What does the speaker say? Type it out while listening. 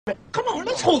Come on,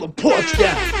 let's hold the porch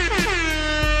down.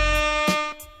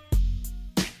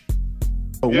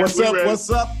 What's up?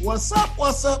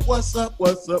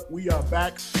 We are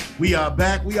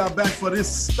back for this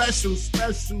special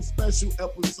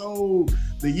episode,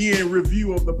 the year in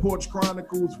review of the Porch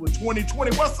Chronicles for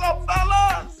 2020. What's up,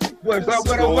 fellas? What's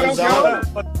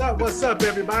up,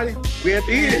 everybody? We at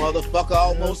the end. Motherfucker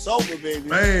almost sober, baby.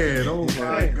 Man, oh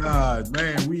my God,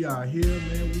 man. We are here,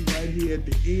 man. We right here at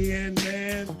the end,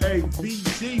 man. Hey,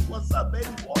 VG, what's up, baby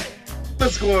boy?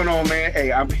 What's going on, man?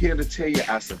 Hey, I'm here to tell you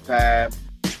I survived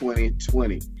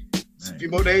 2020. It's a few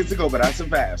more days to go, but I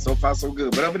survived. So far, so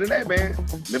good. But other than that, man,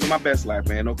 living my best life,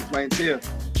 man. No complaints here.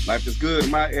 Life is good in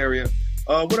my area.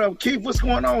 What up, Keith? What's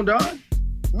going on, Don?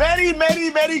 Merry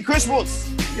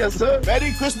Christmas. Yes, sir.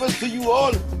 Merry Christmas to you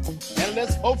all. And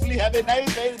let's hopefully have a very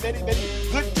good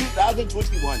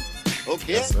 2021.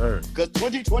 Okay? Yes, sir. Because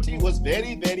 2020 was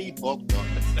very fucked up.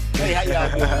 Hey, how y'all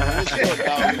doing?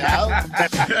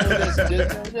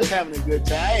 Just having a good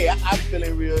time. Hey, I'm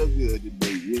feeling real good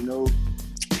today, you know.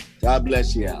 God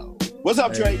bless y'all. What's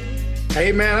up, Trey?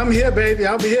 Hey, man, I'm here, baby.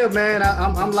 I'll be here, man.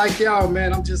 I'm like y'all,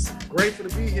 man. I'm just grateful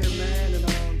to be here, man. And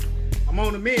I'm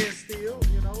on the mend still,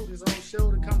 you know. This old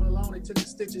shoulder coming along. They took the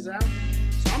stitches out.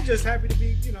 So I'm just happy to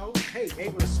be, you know, hey,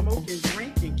 able to smoke and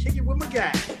drink and kick it with my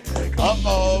guy.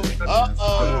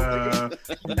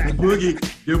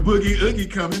 Your boogie oogie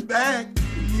coming back.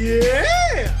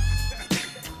 Yeah.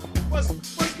 What's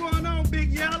going on,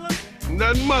 Big Yellow?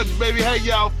 Nothing much, baby. How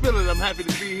y'all feeling? I'm happy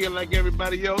to be here like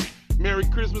everybody else. Merry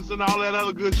Christmas and all that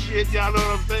other good shit. Y'all know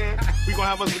what I'm saying? We gonna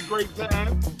have us a great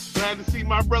time. Glad to see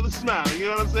my brother smile. You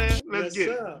know what I'm saying? Let's get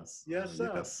it. Yes,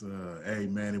 sir. Yes, sir. Hey,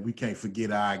 man, and we can't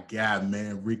forget our guy,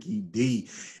 man, Ricky D,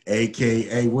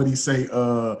 a.k.a. what do you say?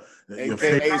 The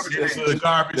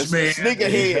garbage man.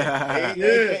 Sneakerhead.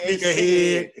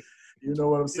 Sneakerhead. You know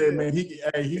what I'm saying, man?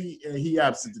 He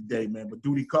absent today, man. But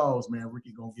duty calls, man.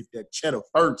 Ricky gonna get that cheddar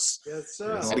first. Yes,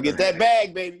 sir. Gotta get that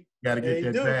bag, baby. Gotta get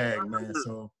that bag, man.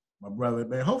 So my brother,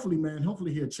 man, hopefully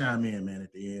he'll chime in, man,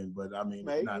 at the end. But I mean,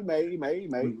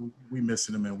 Maybe. We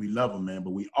missing him and we love him, man.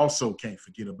 But we also can't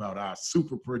forget about our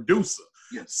super producer,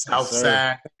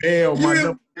 Southside Bell,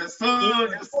 my Yes, sir.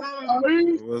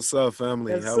 What's up,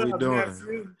 family? How we doing?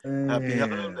 Happy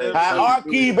holidays.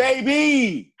 Hierarchy,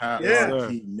 baby.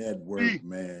 Hierarchy Network,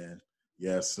 man.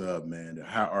 Yes, man. The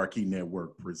Hierarchy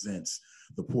Network presents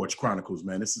the Porch Chronicles,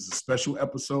 man. This is a special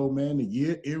episode, man. The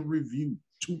year in review,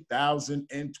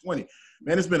 2020.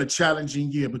 Man, it's been a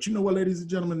challenging year, but you know what, ladies and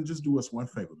gentlemen, just do us one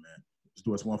favor, man. Just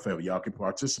do us one favor. Y'all can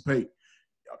participate.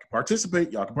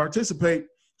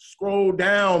 Scroll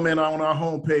down, man, on our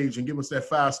homepage and give us that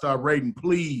 5-star rating,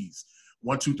 please.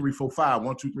 1, 2, 3, 4, 5.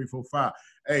 1, 2, 3, 4, 5.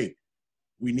 Hey,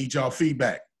 we need y'all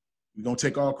feedback. We're going to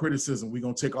take all criticism. We're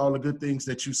going to take all the good things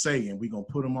that you say, and we're going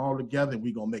to put them all together, and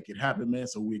we're going to make it happen, man,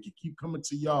 so we can keep coming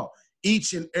to y'all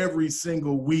each and every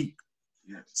single week,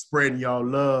 spreading y'all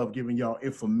love, giving y'all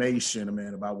information,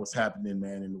 man, about what's happening,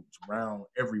 man, and around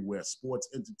everywhere. Sports,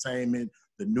 entertainment,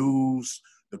 the news,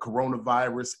 the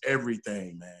coronavirus,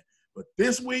 everything, man. But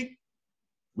this week,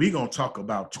 we're going to talk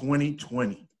about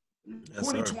 2020. Yes,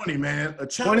 2020, man.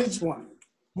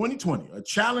 2020, a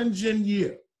challenging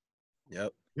year.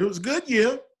 Yep. It was a good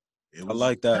year. It was I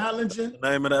like that. Challenging. The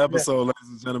name of the episode, ladies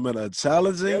and gentlemen, a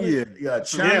challenging year. Yeah,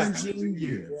 challenging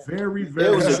year. Very It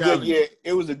was a challenging. good year.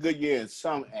 It was a good year in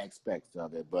some aspects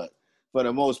of it, but for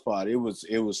the most part, it was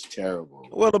terrible.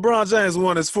 Well, LeBron James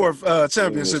won his fourth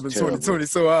championship in 2020,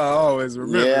 so I always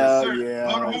remember.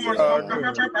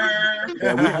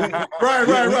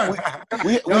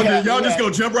 Right. Y'all just go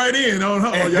jump right in on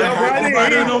on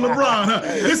LeBron. Huh?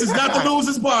 This is not the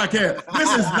Losers Podcast.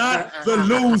 This is not the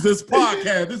Losers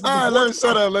Podcast. This is all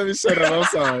right, let me shut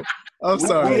up. I'm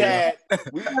sorry.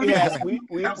 We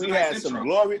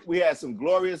had some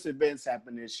glorious events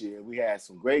happen this year. We had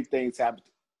some great things happen,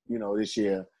 you know, this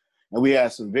year. And we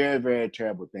had some very, very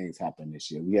terrible things happen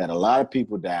this year. We had a lot of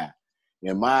people die,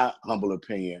 in my humble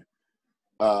opinion,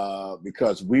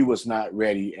 because we was not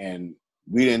ready and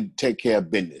we didn't take care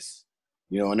of business,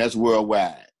 you know, and that's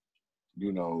worldwide.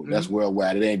 You know, that's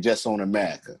worldwide. It ain't just on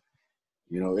America.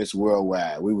 You know, it's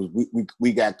worldwide.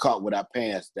 We got caught with our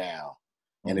pants down,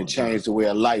 and it changed the way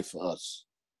of life for us.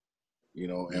 You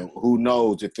know, and who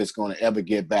knows if it's going to ever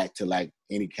get back to like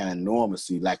any kind of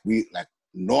normalcy, like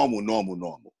normal.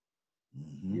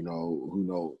 Mm-hmm. You know, who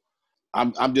knows?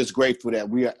 I'm just grateful that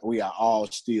we are all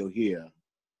still here,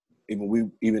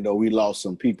 even though we lost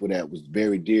some people that was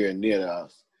very dear and near to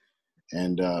us,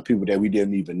 and people that we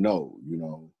didn't even know, you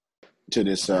know, to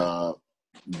this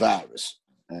virus.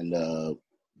 And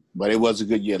but it was a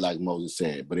good year, like Moses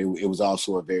said. But it was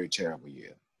also a very terrible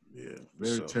year. Yeah,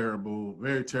 very terrible,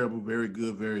 very terrible, very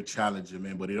good, very challenging,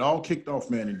 man. But it all kicked off,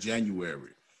 man, in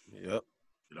January. Yep.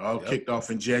 It all kicked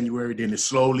off in January, then it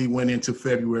slowly went into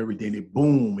February, then it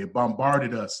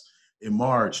bombarded us in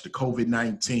March, the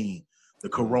COVID-19, the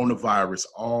coronavirus,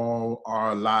 all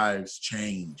our lives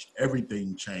changed.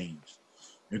 Everything changed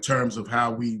in terms of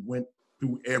how we went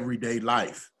through everyday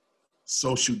life,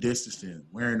 social distancing,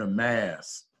 wearing a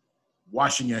mask,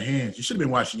 washing your hands. You should have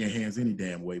been washing your hands any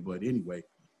damn way, but anyway,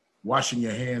 washing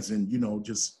your hands and, you know,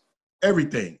 just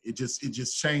everything. It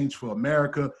just changed for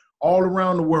America, all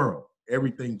around the world.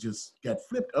 Everything just got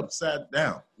flipped upside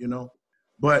down, you know.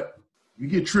 But you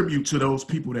get tribute to those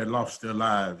people that lost their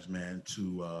lives, man,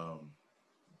 to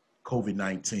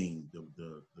COVID-19,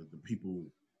 the people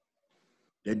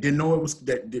that didn't know it was,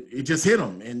 that it just hit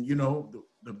them. And, you know,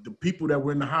 the people that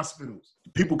were in the hospitals,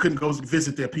 people couldn't go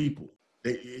visit their people.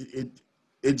 It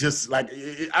just like,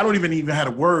 I don't even have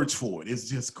the words for it. It's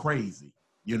just crazy,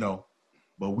 you know.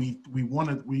 But we want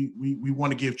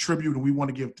to give tribute, and we want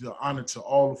to give the honor to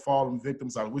all the fallen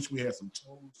victims. I wish we had some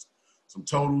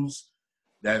totals.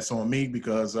 That's on me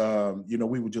because you know,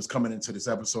 we were just coming into this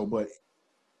episode, but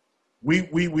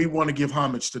we want to give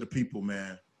homage to the people,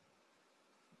 man.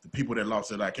 The people that lost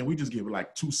their life. Can we just give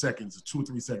like 2 seconds, 2 or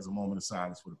 3 seconds, a moment of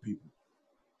silence for the people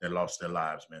that lost their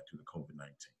lives, man, through the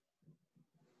COVID-19?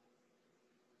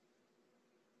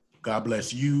 God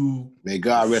bless you. May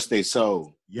God rest their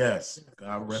soul. Yes,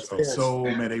 God rest their soul.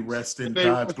 May they rest in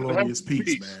God's glorious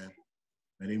peace, man.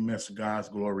 May they rest in God's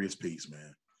glorious peace,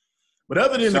 man. But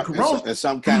other than the corona, in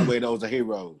some kind of way, those are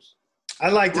heroes. I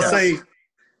like to say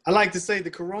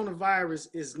the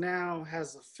coronavirus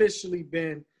has officially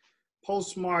been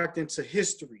postmarked into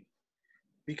history,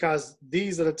 because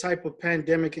these are the type of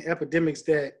pandemic and epidemics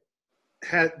that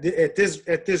had at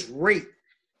this rate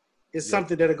is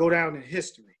something that'll go down in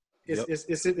history.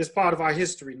 It's part of our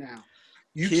history now.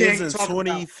 You Kids can't in talk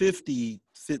 2050,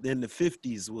 in the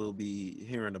 50s, will be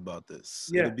hearing about this.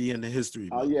 Yeah. It'll be in the history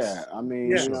books. Oh yeah, I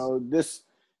mean, you know,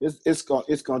 it's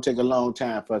gonna take a long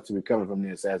time for us to recover from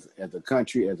this as a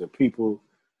country, as a people.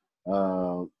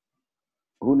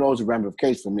 Who knows the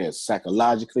ramifications from this?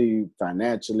 Psychologically,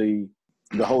 financially,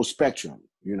 the whole spectrum.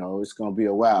 You know, it's gonna be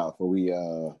a while before we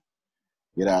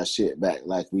get our shit back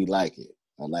like we like it,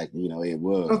 or like, you know, it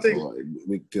was. Or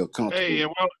we feel comfortable. Hey,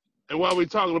 and while we're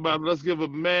talking about it, let's give a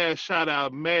mad shout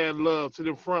out, mad love to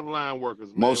the frontline workers.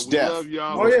 Man. Most we def. love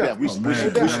y'all. Most def. We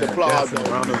should applaud them.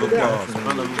 Round of applause.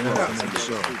 Round of applause.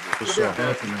 For sure.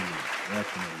 Definitely.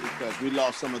 Because we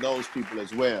lost some of those people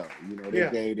as well. You know, they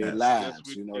gave their lives.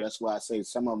 Yes, you know, that's why I say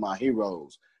some of my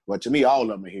heroes. But to me, all of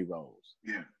them are heroes.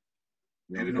 Yeah.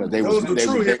 You know, because those are the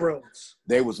true heroes.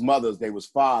 They was mothers, they was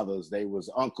fathers, they was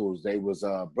uncles, they was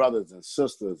brothers and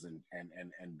sisters and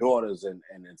daughters and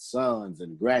sons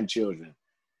and grandchildren.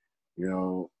 You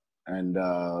know, and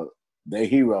they're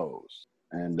heroes.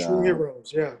 And True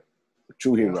heroes, yeah.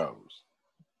 True heroes.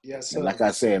 Yes, and like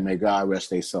I said, may God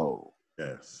rest their soul.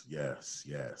 Yes.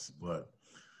 But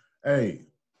hey,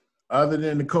 other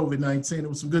than the COVID-19, there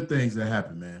was some good things that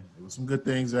happened, man. There was some good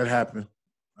things that happened.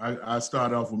 I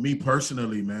started off with me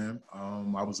personally, man.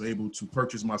 I was able to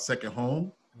purchase my second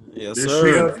home. Yes, this sir.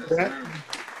 year.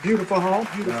 Beautiful home.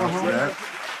 Beautiful home.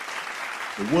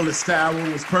 The Willis Tower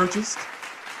was purchased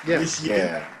this year.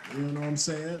 Yeah. You know what I'm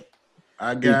saying?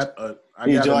 I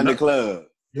joined the club.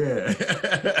 Yeah.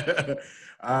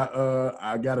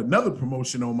 I got another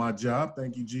promotion on my job.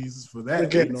 Thank you, Jesus, for that.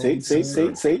 Okay. You know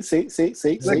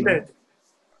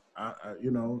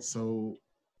you know, so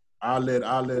I'll let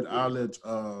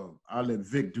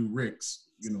Vic do Rick's,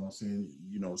 you know what I'm saying?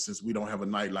 You know, since we don't have a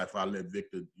nightlife, I'll let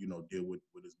Victor, you know, deal with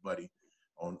his buddy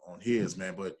on his,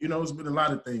 man. But, you know, it's been a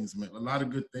lot of things, man. A lot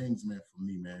of good things, man, for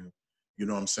me, man. You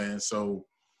know what I'm saying? So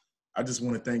I just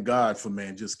want to thank God for,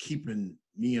 man, just keeping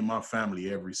me and my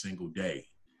family every single day.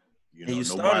 You know, and you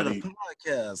started a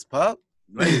podcast, Pop.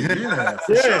 Yeah,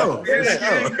 for sure.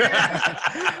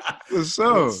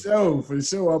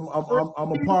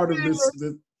 I'm a part of this.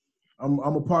 I'm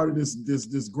a part of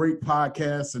this great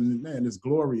podcast, and man, this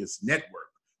glorious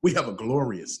network. We have a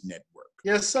glorious network.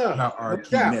 Yes, sir. Our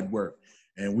RP network,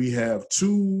 and we have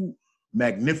 2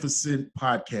 magnificent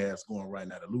podcasts going right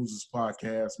now. The Losers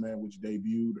Podcast, man, which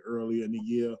debuted earlier in the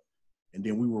year, and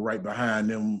then we were right behind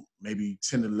them, maybe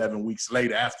 10, 11 weeks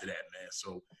later after that, man.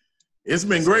 So it's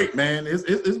been great, man. It's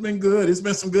been good. It's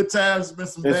been some good times. It's been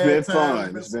some bad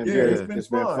times. It's been fun. It's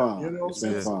been fun. You know what I'm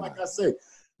saying? Like I said,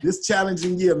 this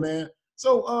challenging year, man.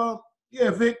 So,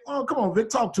 Vic, come on, Vic,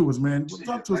 talk to us, man.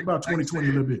 Talk to us about 2020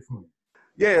 a little bit for me.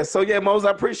 Yeah, so Mose, I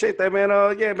appreciate that, man.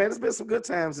 Man, it's been some good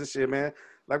times this year, man.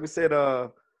 Like we said,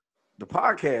 the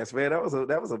podcast, man.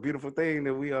 That was a beautiful thing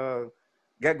that we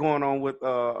got going on with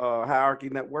Hierarchy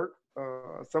Network.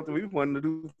 Something we wanted to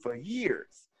do for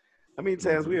years. How many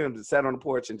times we sat on the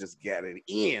porch and just got it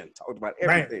in, talked about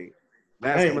everything.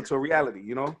 Now it's coming to a reality,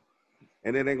 you know?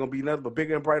 And it ain't gonna be nothing but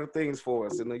bigger and brighter things for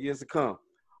us in the years to come.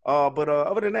 But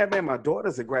other than that, man, my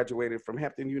daughters have graduated from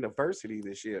Hampton University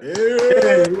this year.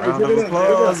 Yeah. Round of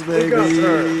applause, baby.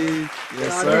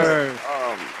 Yes, sir.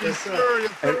 Yes, sir.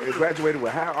 And graduated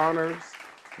with high honors.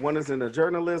 One is in the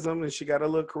journalism, and she got a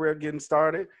little career getting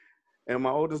started. And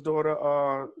my oldest daughter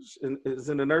is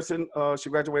in the nursing. She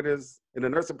graduated in the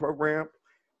nursing program.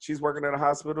 She's working at a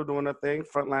hospital doing her thing,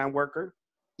 frontline worker.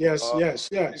 Yes.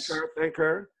 Thank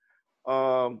her.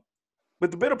 But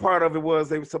the bitter part of it was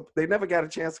they never got a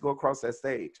chance to go across that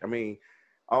stage. I mean,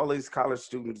 all these college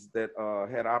students that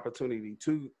had opportunity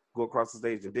to go across the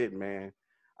stage and didn't, man.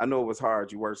 I know it was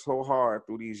hard. You worked so hard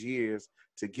through these years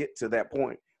to get to that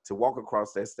point, to walk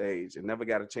across that stage, and never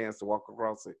got a chance to walk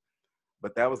across it.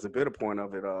 But that was the bitter point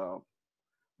of it.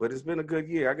 But it's been a good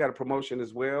year. I got a promotion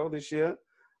as well this year.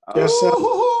 Yes, sir.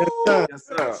 Yes,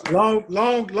 sir.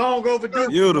 Long overdue.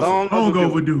 Beautiful. Long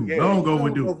overdue. Yeah. Long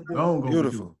overdue.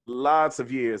 Beautiful. Lots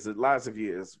of years.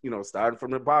 You know, starting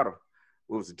from the bottom.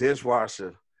 It was a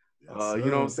dishwasher. Yes, you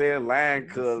know what I'm saying? Line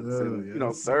cooks sir. and, you know,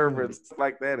 Yes, servers, stuff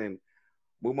like that. And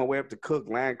moved my way up to cook,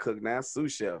 line cook, now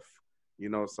sous chef. You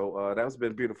know, so that's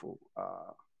been beautiful.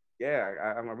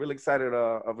 I'm really excited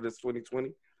over this 2020.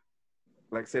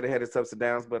 Like I said, it had its ups and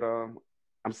downs, but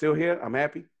I'm still here. I'm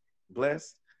happy,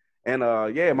 blessed. And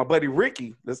my buddy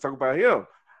Ricky, let's talk about him.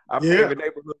 Our favorite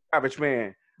neighborhood garbage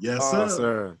man. Yes, Yes, sir.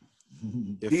 sir.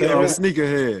 Your favorite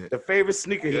sneakerhead. The favorite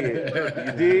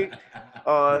sneakerhead. You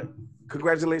dig?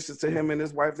 Congratulations to him and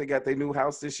his wife. They got their new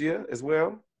house this year as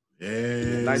well.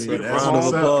 Yeah. Nice, beautiful Round of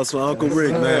home. applause for Uncle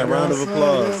Rick, man. Round of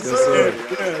applause. Yes, sir.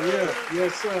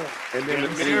 Yes, sir. And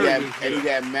then he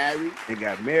got married. They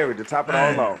got married to top it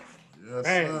all off. Yes,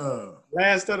 Man. sir.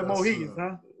 Last of the Yes, Mohicans, sir.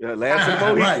 huh? Yeah, last of the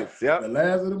Mohicans. Right. Yep. The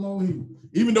last of the Mohicans.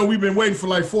 Even though we've been waiting for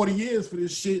like 40 years for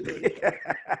this shit.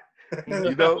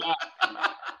 You know,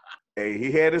 hey,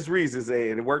 he had his reasons,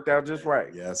 and it worked out just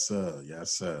right. Yes, sir.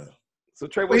 Yes, sir. So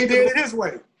Trey, But he did it his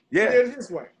way. Yeah, He did it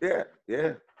his way.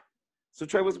 yeah. So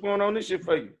Trey, what's going on this year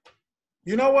for you?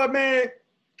 You know what, man?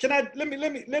 Let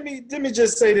me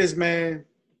just say this, man.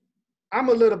 I'm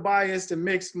a little biased and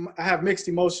mixed. I have mixed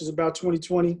emotions about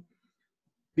 2020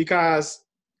 because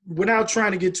without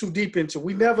trying to get too deep into,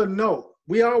 we never know.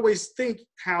 We always think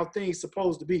how things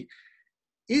supposed to be.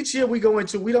 Each year we go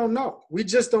into, we don't know. We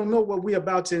just don't know what we're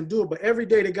about to endure. But every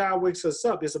day that God wakes us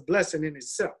up is a blessing in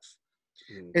itself.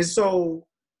 And so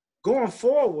going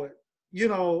forward, you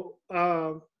know,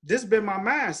 this has been my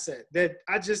mindset that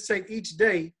I just take each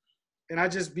day and I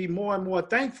just be more and more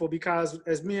thankful because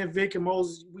as me and Vic and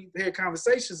Moses, we had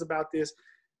conversations about this,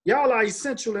 y'all are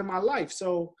essential in my life.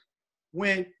 So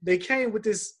when they came with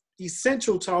this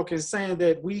essential talk and saying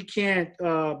that we can't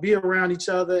be around each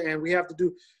other and we have to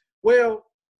do, well,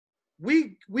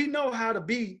 we know how to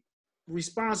be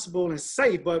responsible and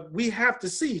safe, but we have to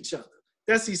see each other.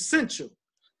 That's essential.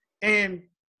 And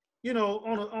you know,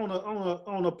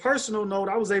 on a personal note,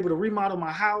 I was able to remodel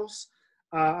my house.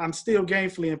 I'm still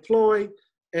gainfully employed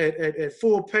at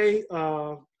full pay.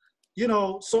 You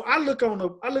know, so I look on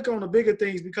the bigger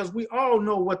things because we all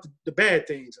know what the bad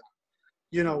things are.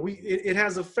 You know, it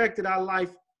has affected our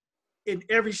life in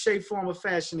every shape, form, or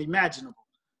fashion imaginable.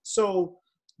 So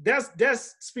that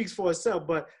speaks for itself.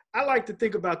 But I like to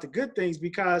think about the good things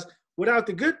because without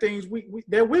the good things,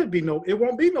 it won't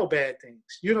be no bad things.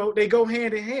 You know, they go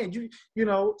hand in hand. You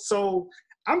know, so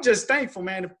I'm just thankful,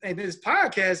 man. And this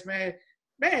podcast, man,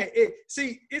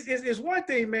 it's one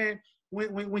thing, man,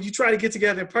 when you try to get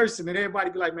together in person and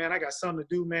everybody be like, man, I got something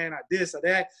to do, man, I this or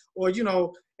that, or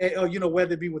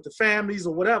whether it be with the families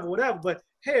or whatever. But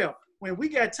hell, when we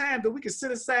got time that we can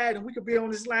sit aside and we can be on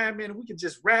this line, man, and we can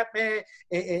just rap, man,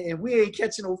 and we ain't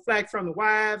catching no flack from the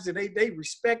wives, and they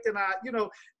respecting our, you know,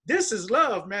 this is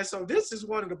love, man. So this is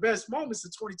one of the best moments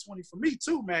of 2020 for me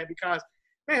too, man, because,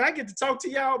 man, I get to talk to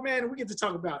y'all, man, and we get to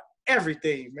talk about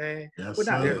everything, man. Yes, well,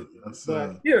 not sir. everything, Yes,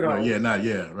 but, sir. you know. Right, yeah, not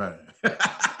yet, right.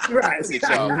 Right. Get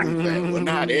y'all everything. Well,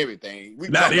 not everything. We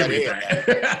Not talk about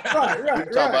everything. Right.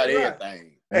 We talk about everything.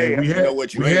 Hey, Hey, we you have know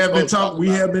what you we ain't have been supposed to talking. talk We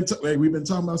about. have been. Hey, we've been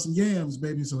talking about some yams,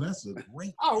 baby. So that's a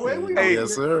great. Oh, well, we Hey,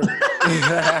 Yes, sir. we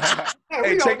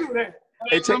check- don't do that.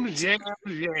 Some jams.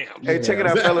 Hey, check it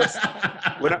out, fellas.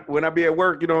 When I be at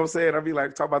work, you know what I'm saying? I be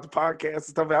like talking about the podcast and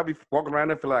stuff. I be walking around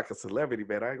there feeling like a celebrity,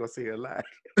 man. I ain't gonna say it live.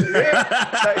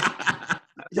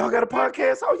 y'all got a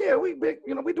podcast? Oh yeah, we big.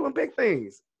 You know, we doing big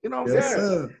things. You know what I'm Yes, saying?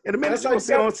 sir. In a minute, That's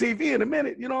you're how gonna see you on TV in a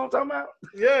minute. You know what I'm talking about?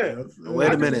 Yeah. Yes, sir.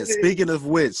 Wait I a minute. just- Speaking of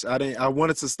which, I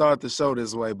wanted to start the show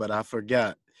this way, but I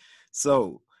forgot.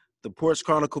 So the Porch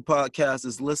Chronicle podcast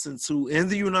is listened to in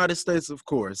the United States, of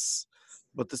course,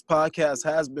 but this podcast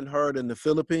has been heard in the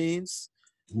Philippines.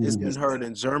 It's been heard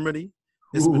in Germany.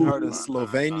 It's been heard in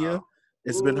Slovenia.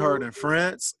 It's been heard in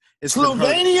France. It's been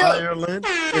heard in Slovenia? Ireland.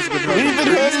 It's been heard in We've been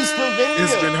heard in Greece. Slovenia.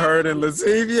 It's been heard in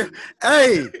Latvia.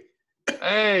 Hey,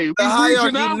 Hey, the we reaching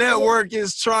Hierarchy out. Network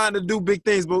is trying to do big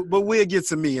things, but we'll get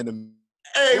to me in a minute.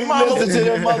 Hey, We mama, listen to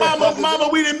them motherfuckers. mama,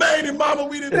 we done made it. Mama,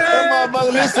 we done made That it.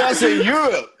 motherfucker listen to us in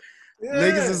Europe. Yeah.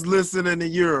 Niggas is listening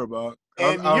in Europe.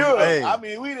 In Europe. Hey, I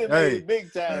mean, we done made it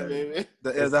big time, baby.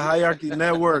 the Hierarchy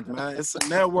Network, man. It's a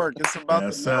network. It's about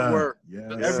Yes, the sir. network. Yes,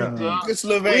 Everything. sir. Good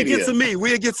Slovenia. We get to me.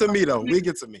 We'll get to me, though. We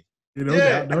get to me. No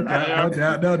Yeah. doubt, no doubt, no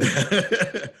doubt, no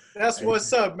doubt. That's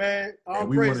what's up, man. All And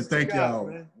we want to praises thank God, y'all.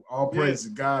 man. All praise to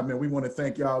God, man. We want to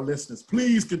thank y'all listeners.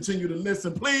 Please continue to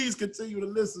listen. Please continue to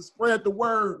listen. Spread the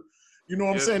word. You know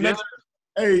what I'm Yes, saying? yes.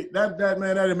 Hey, that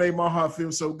man, that made my heart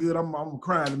feel so good. I'm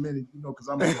crying in a minute, you know, because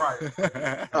I'm a crier.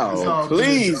 It's Oh, all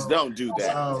please good, don't do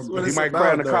that. Um, What He it's might about,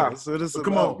 cry in the though. car. That's what it's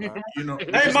come about, on, man. you know.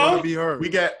 Hey, Just wanna Mo. be heard. We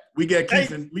got Hey.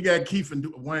 Keith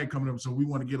and Wayne coming up, so we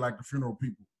want to get like the funeral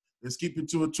people. Let's keep it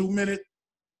to a 2 minute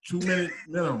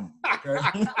minimum. Okay.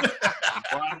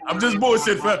 I'm just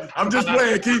bullshit, fam. I'm just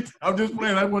playing, Keith. I'm just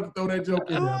playing. I want to throw that joke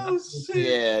in there. Oh,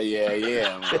 shit.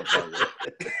 Yeah, motherfucker.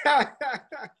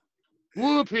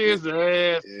 Whoop his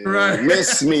ass. Yeah, Right.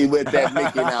 Miss me with that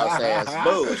Mickey Mouse ass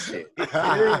bullshit.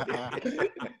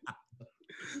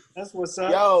 That's what's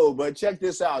up. Yo, but check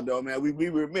this out, though, man. We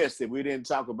remiss if we didn't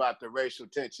talk about the racial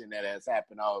tension that has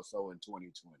happened also in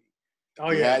 2020.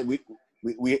 Oh, yeah.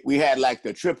 We had like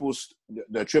the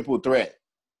triple threat.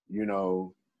 You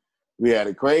know, we had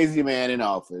a crazy man in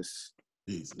office.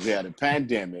 Jesus. We had a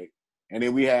pandemic, and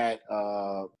then we had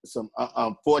some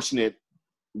unfortunate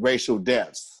racial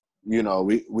deaths. You know,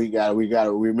 we gotta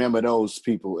remember those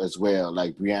people as well,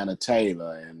 like Breonna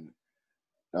Taylor and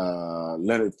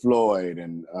Leonard Floyd,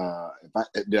 and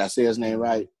did I say his name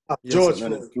right? George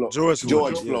Leonard Floyd. George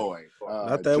Floyd. Floyd. Yeah.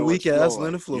 Not that George weak ass Floyd.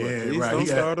 Leonard Floyd. Yeah, Please right. don't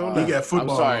start on that. He got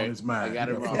football I'm sorry. on his mind. I got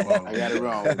He it got wrong. football. I got it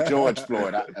wrong. George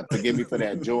Floyd. Forgive me for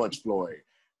that. George Floyd.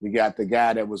 We got the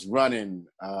guy that was running,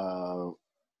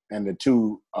 and the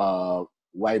two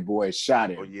white boys shot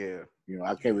him. Oh yeah. You know,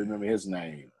 I can't remember his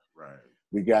name. Right.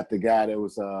 We got the guy that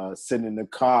was sitting in the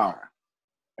car.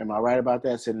 Am I right about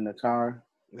that? Sitting in the car?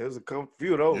 There's a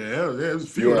few of those. Yeah, there's a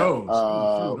few of Yeah,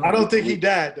 those. I don't think he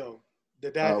died, though.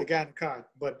 The guy Oh. in the car.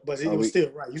 But he Oh, was still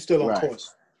right. You still on right.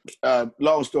 course.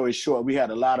 Long story short, we had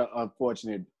a lot of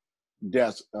unfortunate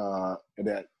deaths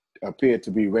that appeared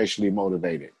to be racially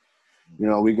motivated. You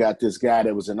know, we got this guy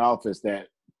that was in office that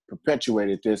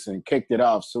perpetuated this and kicked it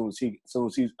off soon as he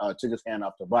took his hand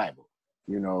off the Bible.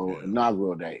 You know,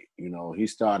 inaugural day. You know, he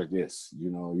started this. You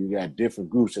know, you got different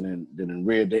groups and then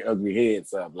reared their ugly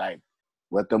heads up, like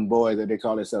what them boys that they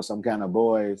call themselves, some kind of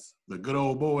boys. The good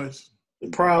old boys. The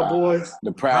Proud Boys.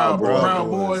 The Proud Boys. Proud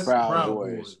Boys. Proud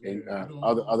Boys. And Yeah.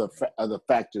 other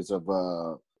factors of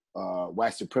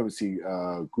white supremacy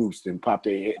groups that popped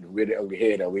their head and reared their ugly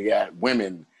head up. We got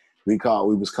women we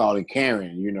was calling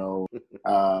Karen, you know,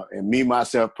 and me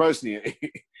myself personally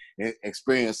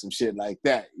experienced some shit like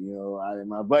that. You know, in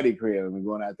my buddy crib, I've been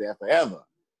going out there forever.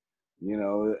 You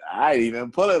know, I didn't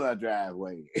even pull in her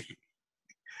driveway.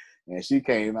 And she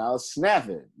came out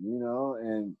snapping, you know,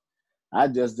 and I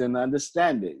just didn't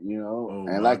understand it, you know. Oh,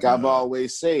 and my like I've God.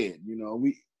 always said, you know,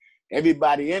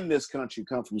 everybody in this country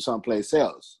come from someplace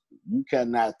else. You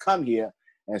cannot come here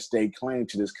and stake claim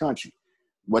to this country.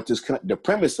 The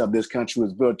premise of this country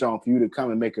was built on for you to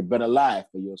come and make a better life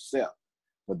for yourself.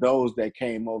 For those that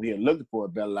came over here looking for a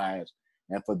better life,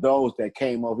 and for those that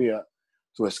came over here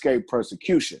to escape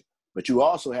persecution. But you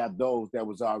also have those that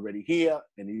was already here,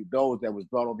 and those that was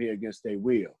brought over here against their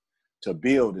will to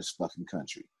build this fucking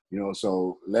country. You know,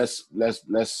 so let's not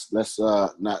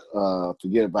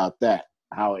forget about that.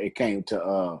 How it came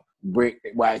to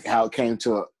how it came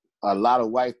to a lot of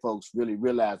white folks really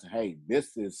realizing, hey,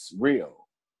 this is real.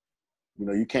 You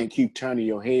know, you can't keep turning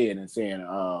your head and saying,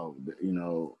 oh, you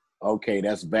know, okay,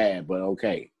 that's bad, but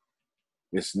okay,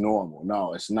 it's normal.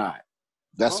 No, it's not.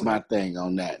 That's my thing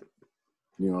on that.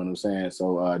 You know what I'm saying? So,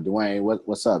 Dwayne,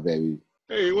 what's up, baby?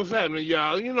 Hey, what's happening,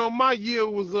 y'all? You know, my year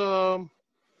was,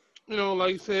 you know,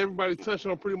 like you said, everybody touched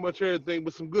on pretty much everything,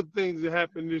 but some good things that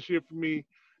happened this year for me.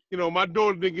 you know, my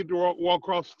daughter didn't get to walk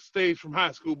across the stage from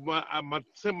high school. I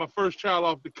sent my first child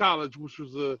off to college, which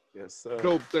was a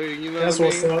dope thing. You know That's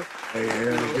what I mean? what's up. Hey,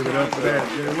 yeah, give it up for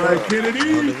that. Yeah, right,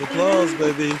 Kennedy. Round of applause,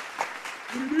 baby.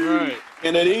 Right.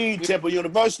 Kennedy, Temple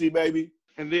University, baby.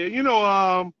 And then, you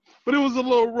know, but it was a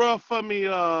little rough for me.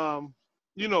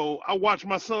 You know, I watched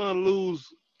my son lose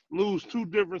 2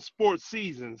 different sports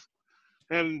seasons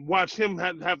and watch him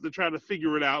have to try to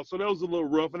figure it out. So that was a little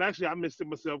rough. And actually, I missed it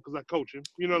myself because I coach him.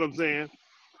 You know what I'm saying?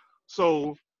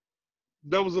 So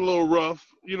that was a little rough.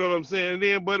 You know what I'm saying? And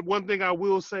then, but one thing I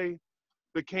will say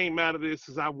that came out of this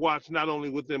is I watched not only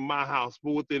within my house,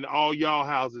 but within all y'all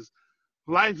houses,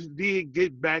 life did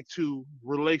get back to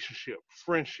relationship,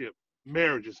 friendship,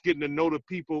 marriages, getting to know the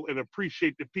people and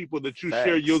appreciate the people that you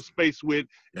share your space with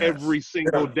every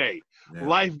single day. Yeah.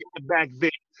 Life got back there.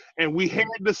 And we had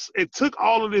this, it took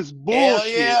all of this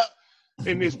bullshit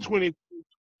in this 20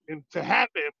 to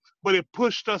happen, but it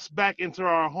pushed us back into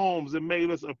our homes and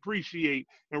made us appreciate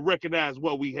and recognize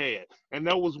what we had. And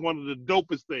that was one of the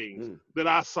dopest things that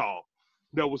I saw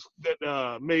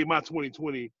that made my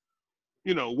 2020,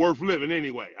 you know, worth living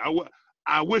anyway.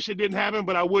 I wish it didn't happen,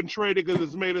 but I wouldn't trade it because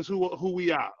it's made us who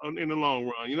we are in the long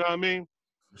run. You know what I mean?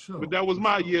 For sure. But that was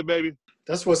my year, baby.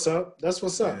 That's what's up. That's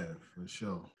what's up. Yeah, for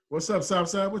sure. What's up,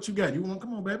 Southside? What you got? You want?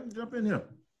 Come on, baby. Jump in here.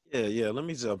 Yeah. Let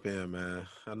me jump in, man.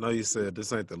 I know you said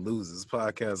this ain't the losers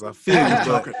podcast. I feel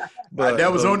you, but that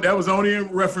was only in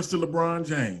reference to LeBron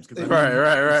James. Right.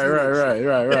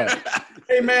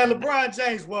 Hey, man, LeBron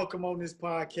James, welcome on this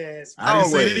podcast. I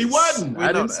didn't say that he wasn't.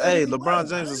 Hey, LeBron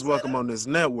James is welcome on this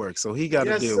network, so he got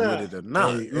to deal with it or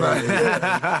not.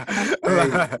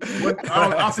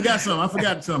 I forgot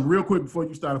something. Real quick before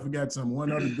you start, I forgot something.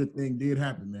 One other good thing did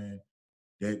happen, man,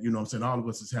 that, you know what I'm saying, all of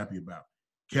us is happy about.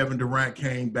 Kevin Durant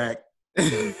came back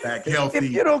healthy.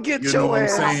 If you don't get your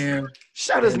ass, saying,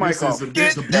 shut his mic off.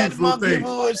 Get that monkey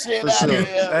bullshit out of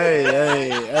here.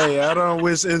 Hey, I don't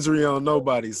wish injury on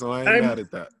nobody, so I ain't mad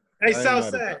at that. Hey,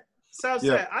 Southside,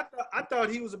 yeah. I thought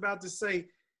he was about to say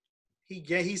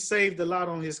he saved a lot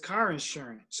on his car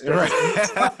insurance. Right.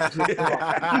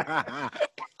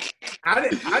 I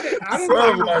didn't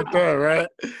Something like that, right?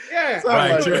 Yeah.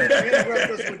 Right.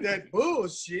 Interrupt us with that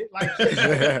bullshit.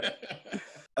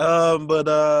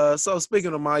 So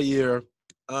speaking of my year,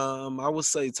 I would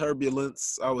say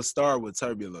turbulence. I would start with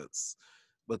turbulence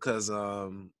because,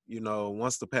 you know,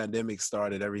 once the pandemic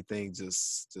started, everything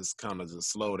just kind of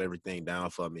just slowed everything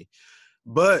down for me.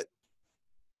 But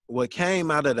what came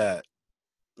out of that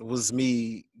was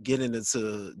me getting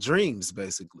into dreams,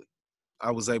 basically. I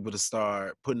was able to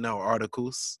start putting out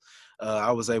articles.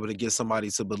 I was able to get somebody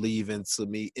to believe in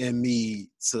me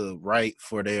to write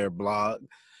for their blog.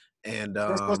 And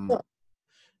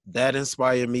that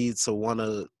inspired me to want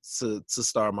to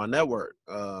start my network.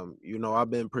 You know,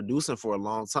 I've been producing for a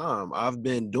long time. I've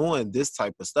been doing this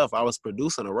type of stuff. I was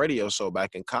producing a radio show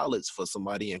back in college for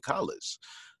somebody in college.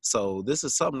 So this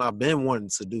is something I've been wanting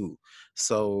to do.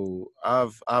 So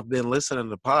I've been listening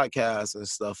to podcasts and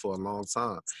stuff for a long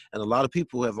time. And a lot of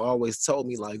people have always told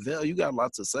me, like, Vel, you got a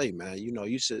lot to say, man. You know,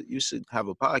 you should have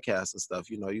a podcast and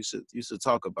stuff. You know, you should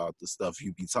talk about the stuff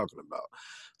you be talking about.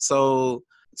 So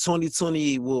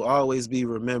 2020 will always be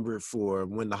remembered for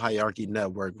when the Hierarchy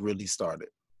Network really started.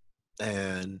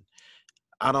 And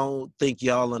I don't think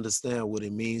y'all understand what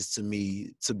it means to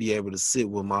me to be able to sit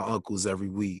with my uncles every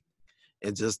week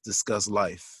and just discuss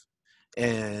life.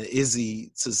 And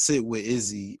Izzy, to sit with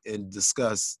Izzy and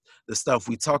discuss the stuff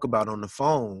we talk about on the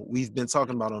phone. We've been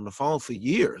talking about on the phone for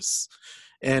years.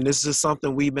 And it's just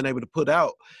something we've been able to put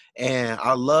out. And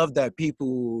I love that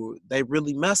people, they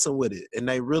really messing with it. And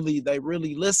they really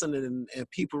listening and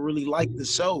people really like the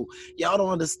show. Y'all don't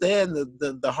understand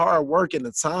the hard work and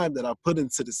the time that I put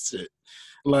into this shit.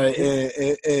 Like,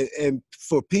 and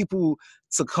for people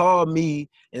to call me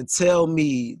and tell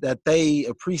me that they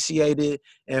appreciate it,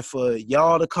 and for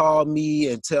y'all to call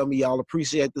me and tell me y'all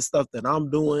appreciate the stuff that I'm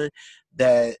doing,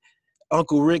 that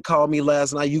Uncle Rick called me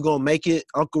last night, you gonna make it?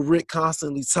 Uncle Rick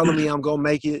constantly telling me I'm gonna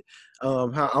make it,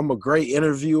 how I'm a great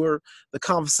interviewer. The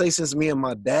conversations me and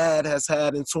my dad has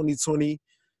had in 2020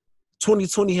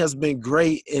 has been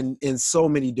great in so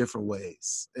many different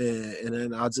ways.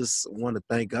 And I just want to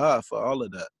thank God for all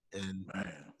of that. And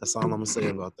that's all I'm gonna say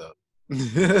about that.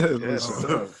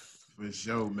 For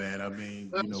sure, man. I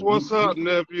mean, you know, what's up,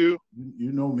 nephew?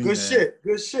 You know me. Good shit.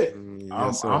 Yes,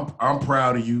 I'm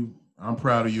proud of you. I'm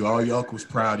proud of you. All your uncles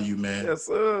proud of you, man. Yes,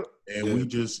 sir. And we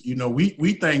just, you know,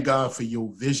 we thank God for your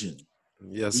vision.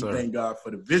 Yes, sir. We thank God for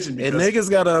the vision. And niggas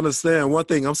got to understand one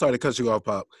thing. I'm sorry to cut you off,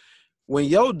 Pop. when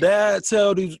your dad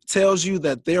tells you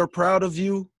that they're proud of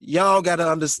you, y'all got to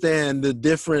understand the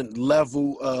different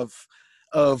level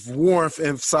of warmth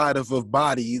inside of a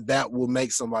body that will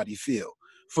make somebody feel.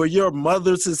 For your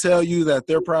mother to tell you that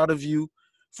they're proud of you,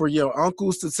 for your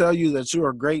uncles to tell you that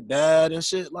you're a great dad and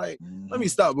shit, like, let me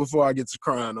stop before I get to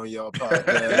crying on y'all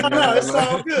podcast. No, it's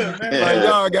all good, man. Like,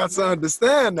 y'all got to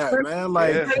understand that, man.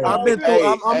 Like, I've been through,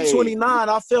 I'm 29.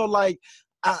 I feel like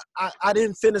I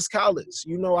didn't finish college.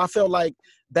 You know, I felt like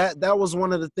that was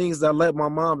one of the things that let my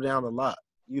mom down a lot.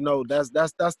 You know, that's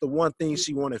the one thing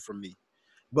she wanted from me.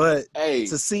 But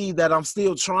to see that I'm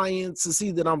still trying, to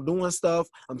see that I'm doing stuff,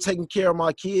 I'm taking care of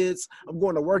my kids, I'm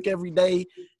going to work every day,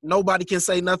 nobody can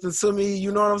say nothing to me,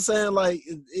 you know what I'm saying? Like,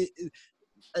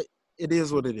 it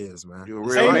is what it is, man. You're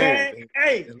real man.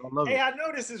 Hey, I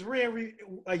know this is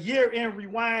a year in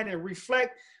rewind and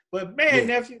reflect, but man,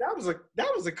 nephew, that was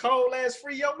a cold ass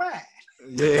free your mind.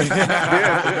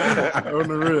 Yeah. On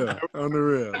the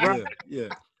real. Yeah.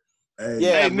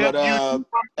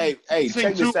 Hey,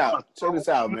 check this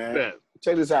out, man.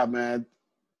 Check this out, man.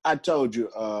 I told you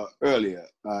earlier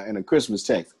in a Christmas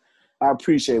text, I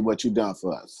appreciate what you've done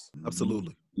for us.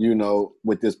 Absolutely. You know,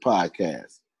 with this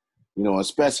podcast, you know,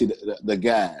 especially the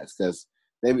guys, because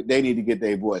they need to get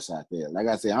their voice out there. Like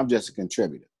I said, I'm just a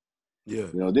contributor. Yeah.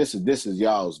 You know, this is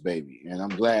y'all's baby, and I'm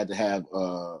glad to have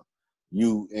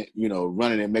you know,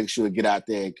 running and make sure it get out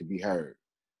there and can be heard.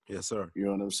 Yes, sir. You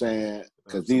know what I'm saying?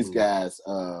 Because these guys,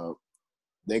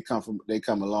 they come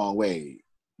a long way.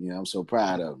 You know, I'm so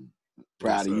proud of them.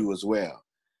 Proud of you as well.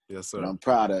 Yes, sir. And I'm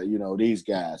proud of, you know, these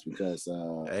guys because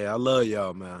hey, I love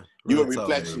y'all, man. You're a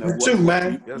reflection of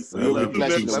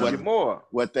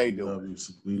what they do.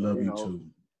 We love you too.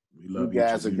 We love you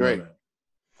guys are great.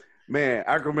 Man,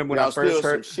 I can remember when I first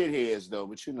heard some shitheads though,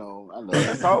 but you know, I love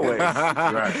that's always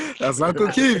right. That's Uncle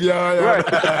Keith, y'all. Right.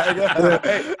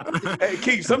 hey,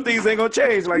 Keith, some things ain't gonna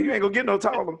change. Like you ain't gonna get no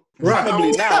taller.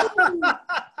 Probably not.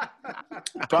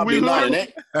 Probably not.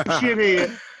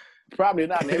 Shithead. Probably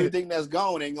not. And everything that's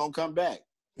gone ain't gonna come back.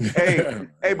 Hey,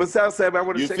 but Southside, I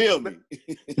want to say. You feel me?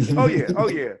 Oh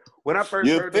yeah. When I first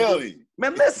heard it,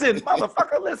 man, listen,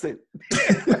 motherfucker, listen.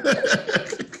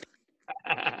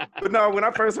 But no, when I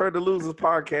first heard the Losers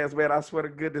podcast, man, I swear to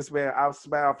goodness, man, I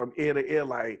smiled from ear to ear,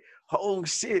 like, oh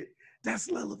shit, that's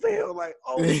Lil Lavelle. Like,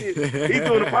 oh shit, he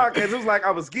doing the podcast. It was like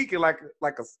I was geeking, like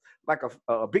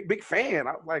a big fan.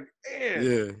 I was like,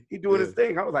 man, he doing his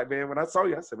thing. I was like, man, when I saw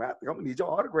you, I said, man, I think I'm gonna need your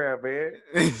autograph, man.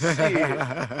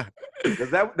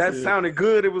 Because that sounded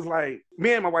good. It was like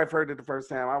me and my wife heard it the first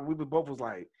time. We both was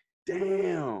like,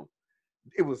 damn,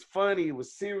 it was funny, it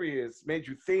was serious, made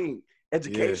you think,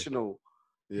 educational.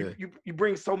 Yeah. You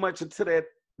bring so much into that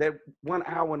 1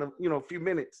 hour and a few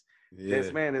minutes. Yeah.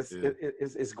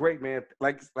 It's great, man.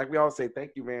 Like we all say,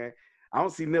 thank you, man. I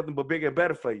don't see nothing but bigger and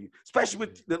better for you, especially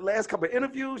with the last couple of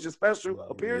interviews, your special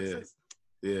appearances.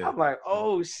 Yeah. I'm like,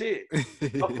 oh shit.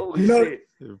 Oh shit.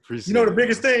 You know the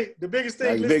biggest thing.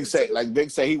 Like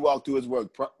Big say, he walked through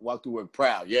work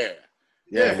proud. Yeah.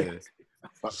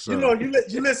 You know, you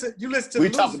listen to we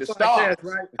talking to stars,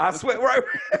 right? I swear, right?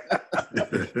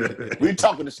 We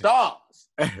talking to stars.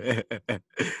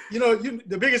 You know,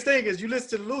 the biggest thing is you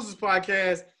listen to the Losers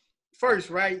podcast first,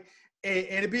 right?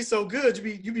 And it be so good,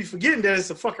 you be forgetting that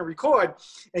it's a fucking record,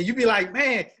 and you be like,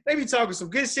 man, they be talking some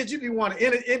good shit. You be want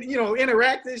to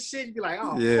interact this shit. You be like,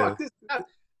 oh fuck this,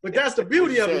 but that's the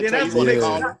beauty of it, and that's what makes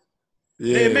it.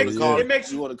 It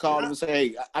makes you want to call them and say,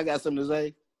 hey, I got something to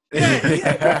say.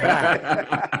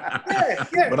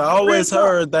 But I always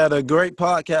heard that a great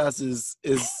podcast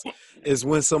is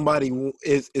when somebody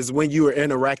is when you are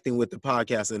interacting with the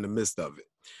podcast in the midst of it.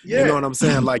 You know what I'm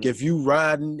saying? Like if you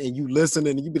riding and you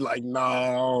listening and you be like,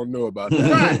 nah, I don't know about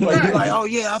that. But you're like, oh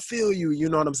yeah, I feel you. You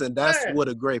know what I'm saying? That's what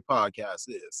a great podcast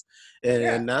is.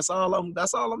 And that's all I'm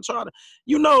trying to,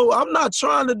 I'm not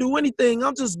trying to do anything.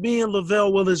 I'm just being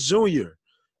Lavelle Willis Jr.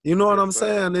 You know what I'm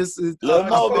saying?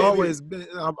 I've always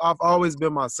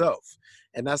been myself,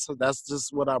 and that's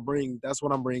just what I bring. That's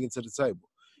what I'm bringing to the table,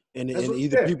 and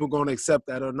either people gonna accept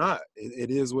that or not.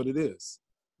 It is what it is.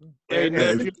 Hey,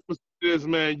 nephew,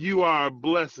 man, you are a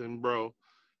blessing, bro.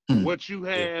 What you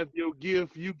have, your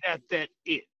gift, you got that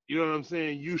it. You know what I'm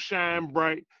saying? You shine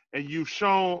bright, and you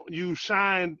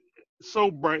shine so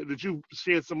bright that you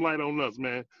shed some light on us,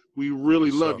 man. We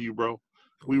really love you, bro.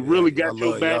 We really got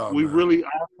your back. We really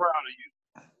are proud of you.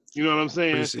 You know what I'm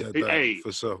saying? Appreciate that, hey,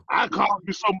 for sure. I called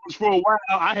you so much for a while,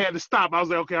 I had to stop. I was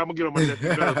like, okay, I'm going to get on my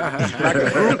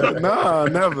nephew. Nah,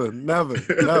 never.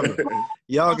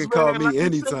 Y'all can call me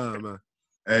anytime, man.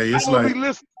 Hey, it's like...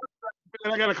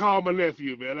 I got to call my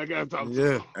nephew, man. I got to talk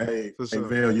to him. Hey, for sure.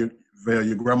 Hey, Val,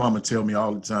 your grandmama tell me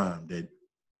all the time that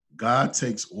God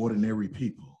takes ordinary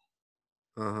people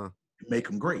Uh-huh. and make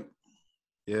them great.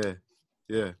 Yeah.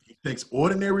 Yeah. He takes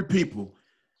ordinary people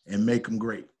and make them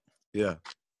great. Yeah.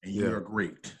 And Yeah. you're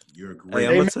great. You're Hey, great.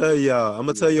 I'm gonna tell y'all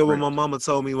what Great. my mama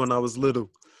told me when I was little.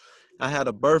 I had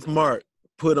a birthmark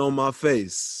put on my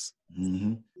face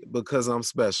Mm-hmm. because I'm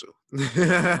special.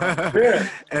 Yeah.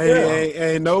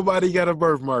 Ain't nobody got a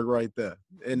birthmark right there.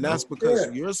 And that's because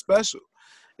you're special.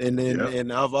 And then Yep.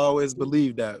 and I've always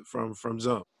believed that from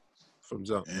jump.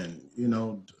 And you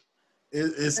know,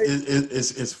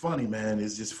 it's funny, man.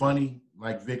 It's just funny.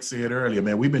 Like Vic said earlier,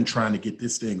 man, we've been trying to get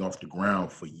this thing off the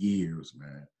ground for years,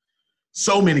 man.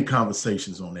 So many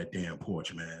conversations on that damn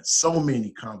porch, man. So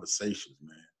many conversations,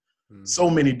 man. Mm-hmm. So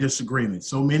many disagreements,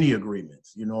 so many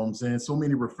agreements, you know what I'm saying? So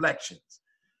many reflections.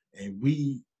 And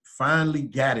we finally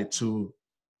got it to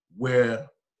where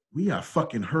we are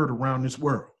fucking heard around this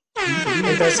world.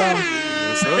 Ain't that something?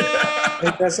 Yes, sir.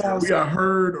 Ain't that something? We are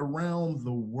heard around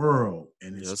the world,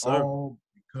 and it's Yes, sir. all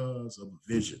because of a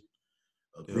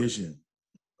vision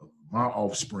of my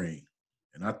offspring.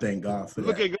 And I thank God for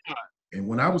Look that. at God. And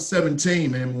when I was 17,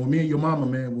 man, when me and your mama,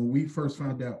 man, when we first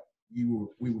found out we were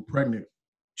pregnant,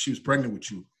 she was pregnant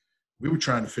with you, we were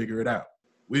trying to figure it out.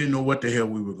 We didn't know what the hell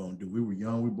we were going to do. We were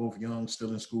young. We were both young,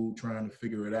 still in school, trying to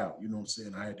figure it out. You know what I'm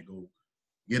saying? I had to go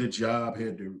get a job,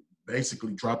 had to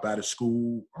basically drop out of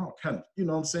school. Oh, kind of, you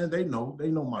know what I'm saying? They know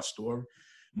my story.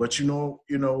 But it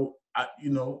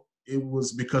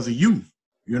was because of you.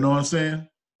 You know what I'm saying?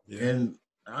 Yeah. And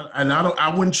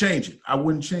I wouldn't change it. I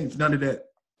wouldn't change none of that.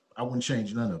 I wouldn't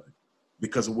change none of it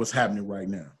because of what's happening right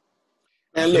now.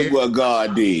 And look what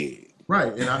God did.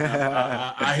 Right. And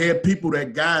I had people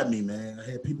that guide me, man. I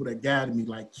had people that guided me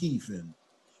like Keith and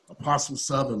Apostle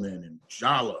Sutherland and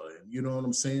Jala, and you know what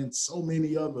I'm saying? So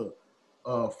many other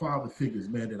father figures,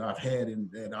 man, that I've had in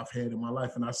my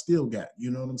life, and I still got,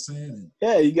 you know what I'm saying? And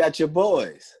Yeah, you got your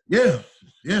boys. yeah.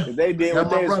 They did what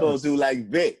they were supposed to do, like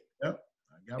Vic.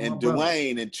 And my brothers.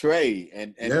 Dwayne and Trey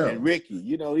and Ricky.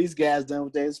 You know, these guys done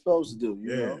what they were supposed to do.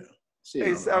 You know? Shit.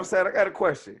 Hey, Southside, I got a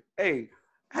question. Hey,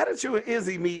 how did you and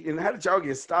Izzy meet, and how did y'all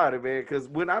get started, man? Because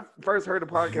when I first heard the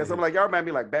podcast, I'm like, y'all remind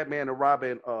me like Batman and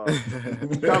Robin,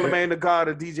 Charlamagne the God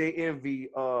of DJ Envy,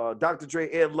 Dr. Dre,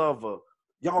 Ed Lover.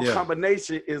 Y'all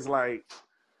combination is like,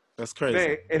 that's crazy.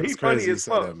 Man, and he's crazy funny as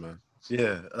fuck. that, man.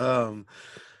 Yeah.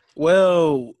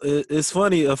 Well, it's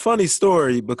funny, a funny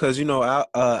story because, you know,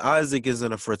 Isaac is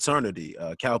in a fraternity,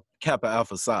 Kappa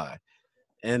Alpha Psi.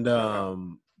 And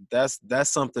that's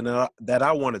something that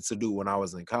I wanted to do when I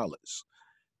was in college.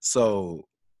 So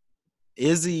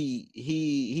Izzy,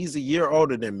 he's a year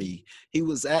older than me. He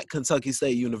was at Kentucky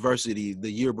State University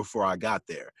the year before I got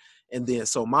there. And then,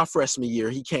 so my freshman year,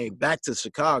 he came back to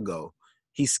Chicago.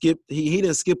 He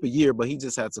didn't skip a year, but he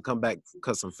just had to come back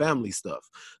because some family stuff.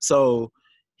 So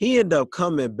he ended up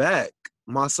coming back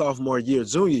my sophomore year,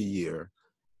 junior year,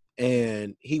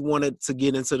 and he wanted to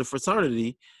get into the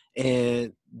fraternity.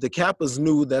 And the Kappas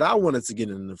knew that I wanted to get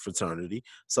in the fraternity.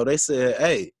 So they said,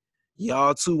 hey,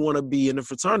 y'all two want to be in the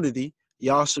fraternity.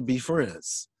 Y'all should be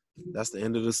friends. That's the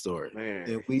end of the story. Man.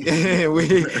 And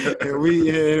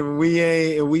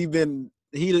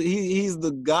he's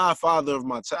the godfather of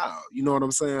my child. You know what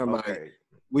I'm saying? Okay. Like,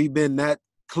 we've been that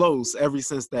close ever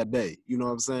since that day. You know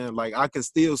what I'm saying? Like, I can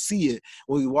still see it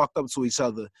when we walked up to each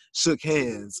other, shook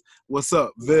hands. What's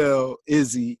up, Vel,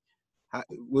 Izzy?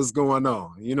 What's going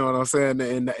on? You know what I'm saying?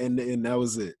 And that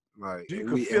was it. Like, You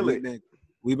can feel it.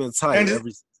 We've been tight ever since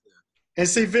then. And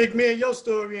see, Vic, me and your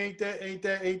story ain't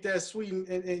that sweet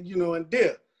and you know, and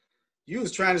dear. You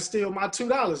was trying to steal my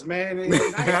 $2, man.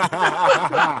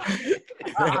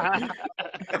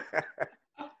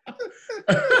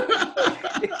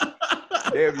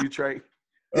 Damn you, Trey.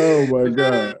 Oh my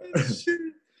God.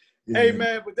 Hey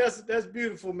man, but that's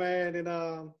beautiful, man.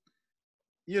 And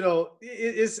you know,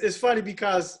 it's funny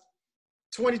because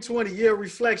 2020 year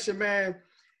reflection, man.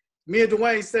 Me and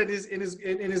Dwayne said this in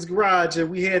his garage, and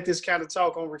we had this kind of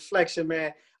talk on reflection,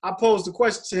 man. I posed the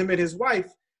question to him and his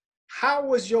wife: how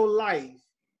was your life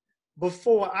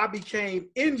before I became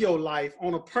in your life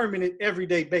on a permanent,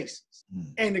 everyday basis?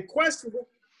 And the question,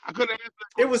 I couldn't answer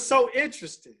it was so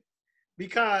interesting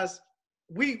because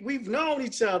we've known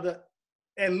each other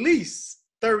at least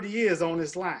 30 years on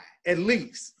this line, at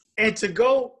least. And to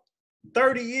go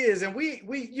 30 years, and we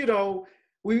you know,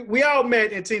 we all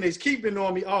met in teenage. Keith been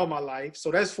knowing me all my life, so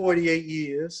that's 48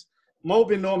 years. Mo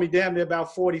been knowing me damn near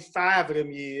about 45 of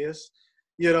them years,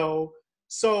 you know.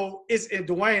 So and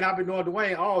Dwayne, I've been knowing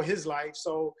Dwayne all his life.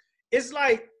 So it's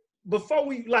like before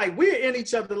we're in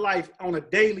each other's life on a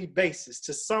daily basis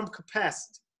to some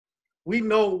capacity. We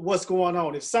know what's going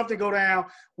on. If something go down,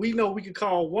 we know we can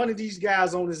call one of these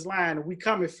guys on this line, and we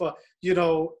coming for, you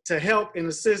know, to help and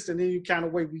assist in any kind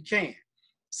of way we can,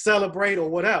 celebrate or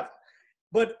whatever.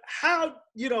 But how,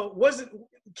 you know,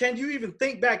 can you even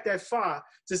think back that far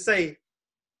to say,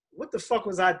 what the fuck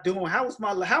was I doing? How would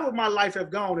my life have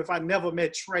gone if I never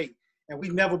met Trey and we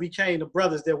never became the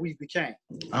brothers that we became?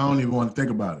 I don't even want to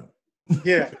think about it.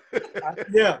 Yeah.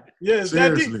 Yeah. It's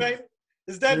that deep, baby.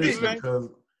 It's that deep, man. Because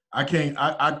I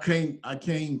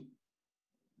can't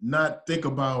not think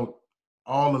about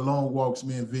all the long walks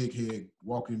me and Vic had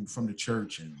walking from the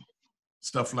church and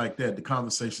stuff like that. The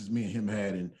conversations me and him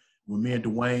had, and when me and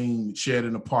Dwayne shared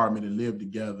an apartment and lived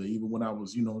together, even when I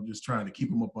was, you know, just trying to keep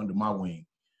him up under my wing,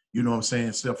 you know what I'm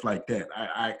saying? Stuff like that.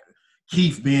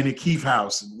 Keith being at Keith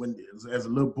house when as a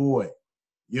little boy,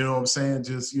 you know what I'm saying?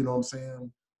 Just, you know what I'm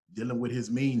saying? Dealing with his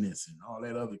meanness and all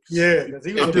that other yeah, stuff.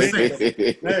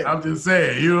 I'm just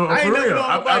saying, you know, for real.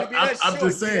 I'm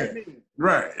just saying.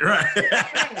 Right.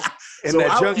 And so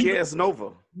that junky ass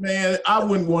Nova. Man, I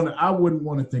wouldn't want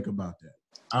to think about that.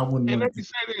 I wouldn't And want let me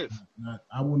say this.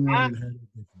 I wouldn't want to have it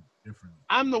differently.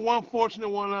 I'm the one fortunate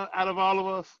one out of all of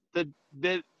us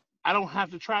that I don't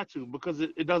have to try to, because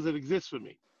it doesn't exist for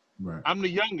me. Right. I'm the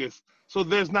youngest, so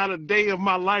there's not a day of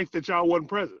my life that y'all wasn't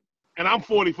present. And I'm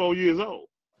 44 years old.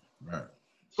 Right.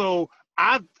 So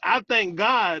I thank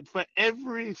God for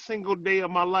every single day of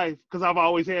my life, because I've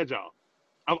always had y'all.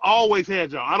 I've always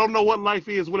had y'all. I don't know what life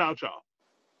is without y'all.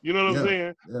 You know what I'm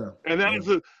saying? Yeah. And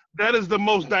that is the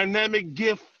most dynamic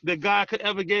gift that God could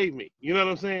ever gave me. You know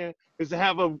what I'm saying? Is to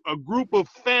have a group of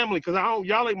family, because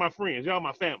y'all ain't my friends, y'all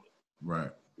my family. Right.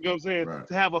 You know what I'm saying? Right.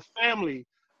 To have a family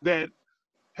that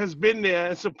has been there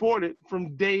and supported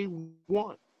from day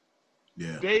one.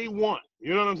 Yeah. Day one.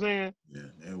 You know what I'm saying? Yeah,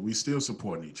 and we still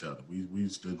supporting each other. We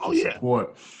still yeah.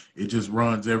 support. It just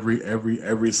runs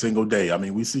every single day. I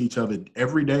mean, we see each other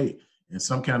every day in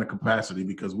some kind of capacity,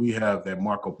 because we have that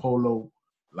Marco Polo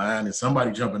line and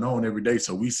somebody jumping on every day.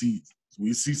 So we see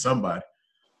somebody.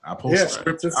 I post a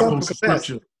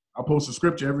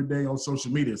scripture every day on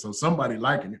social media. So somebody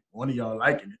liking it. One of y'all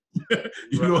liking it.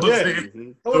 You know what I'm saying?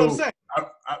 Mm-hmm. That's what I'm saying.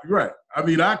 Right. I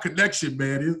mean, our connection,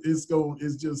 man,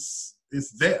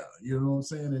 it's there. You know what I'm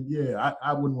saying? And yeah,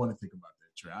 I wouldn't want to think about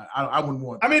that, Trey. I wouldn't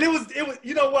want to. I mean, it was.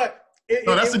 You know what?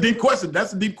 That's a deep question.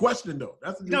 That's a deep question, though.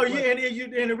 That's a deep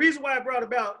question. And the reason why I brought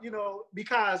about, you know,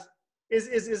 because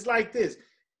it's like this.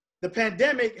 The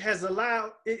pandemic has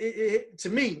allowed it to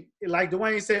me, like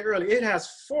Dwayne said earlier, it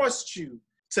has forced you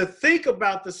to think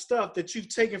about the stuff that you've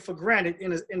taken for granted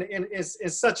in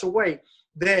such a way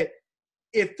that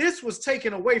if this was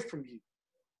taken away from you,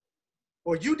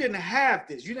 or you didn't have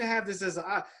this as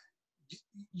a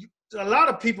lot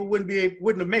of people wouldn't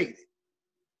have made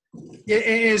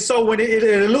it. And so when it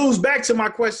alludes back to my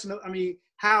question, I mean,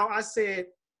 how I said,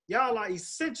 y'all are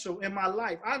essential in my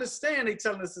life. I understand they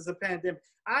telling us it's a pandemic.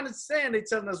 I understand they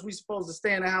telling us we supposed to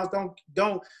stay in the house,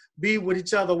 don't be with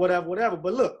each other, whatever.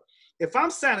 But look, if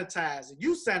I'm sanitizing,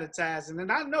 you sanitizing,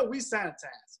 and I know we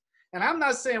sanitize. And I'm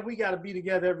not saying we got to be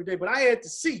together every day, but I had to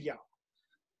see y'all.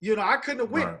 You know, I couldn't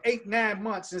have went 8-9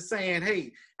 months and saying,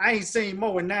 hey, I ain't seen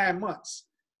Mo in 9 months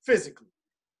physically.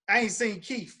 I ain't seen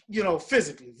Keith, you know,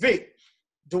 physically. Vic,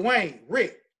 Dwayne,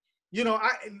 Rick, you know,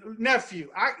 nephew.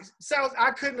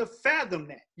 I couldn't have fathomed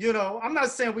that. You know, I'm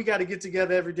not saying we got to get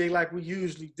together every day like we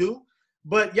usually do,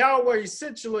 but y'all were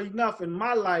essential enough in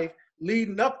my life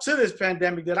leading up to this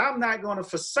pandemic that I'm not going to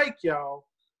forsake y'all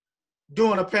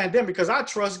during a pandemic, because I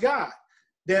trust God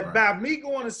that by me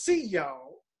going to see y'all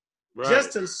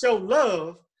just to show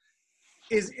love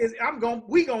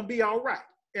we gonna be all right.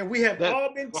 And we have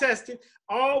all been tested,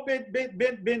 all been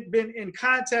in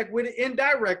contact with it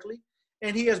indirectly,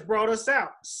 and he has brought us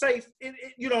out safe.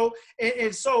 You know,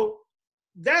 and so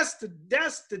that's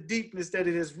the deepness that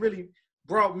it has really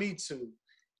brought me to.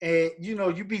 And you know,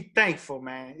 you be thankful,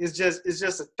 man. It's just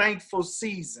a thankful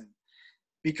season,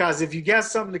 because if you got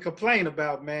something to complain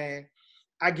about, man,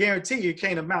 I guarantee you it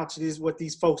can't amount to what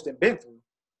these folks have been through.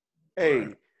 Hey,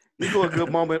 you know a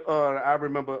good moment. I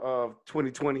remember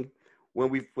 2020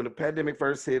 when the pandemic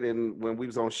first hit, and when we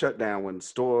was on shutdown, when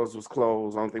stores was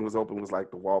closed, only thing was open was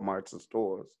like the Walmarts and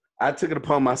stores. I took it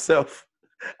upon myself.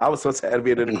 I was so sad to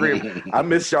be in the crib. I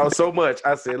miss y'all so much.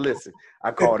 I said, listen,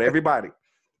 I called everybody.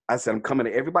 I said, I'm coming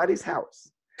to everybody's house.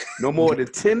 No more than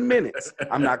 10 minutes.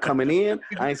 I'm not coming in.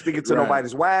 I ain't speaking to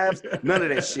nobody's wives. None of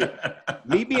that shit.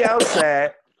 Meet me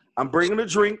outside. I'm bringing a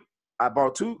drink. I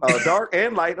bought 2 dark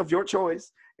and light of your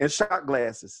choice and shot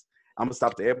glasses. I'm going to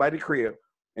stop to everybody's crib.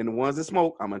 And the ones that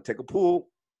smoke, I'm going to take a pull.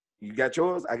 You got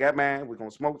yours? I got mine. We're going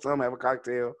to smoke some, have a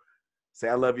cocktail. say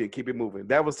I love you, and keep it moving.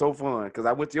 That was so fun because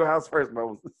I went to your house first,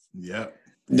 Moses. Yep.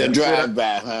 The drive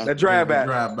by, huh? The drive The back.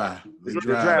 drive by. The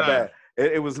drive back.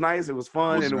 It was nice. It was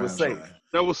fun, and it was safe.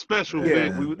 That was special, Yeah,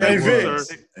 Vic. we- Hey, That was,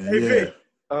 Vic. sir. Hey, Vic.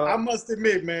 I Uh, must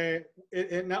admit, man,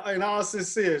 in all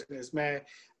sincereness, man,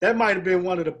 that might have been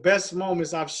one of the best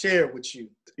moments I've shared with you.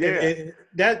 Yeah. And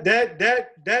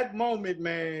that moment,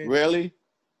 man. Really?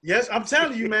 Yes, I'm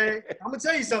telling you, man. I'm gonna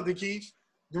tell you something, Keith.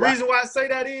 The Right. reason why I say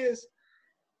that is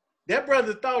that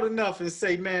brother thought enough and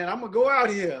say, man, I'm gonna go out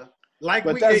here like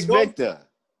But that's Victor.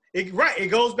 It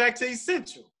goes back to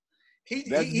essential.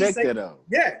 That's Victor, said, though.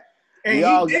 yeah, and We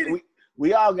all, he did it.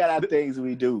 we all got our things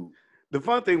we do. the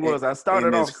fun thing was I in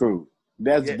started this off. crew.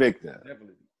 That's Yeah, Victor.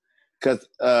 definitely. Because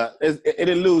it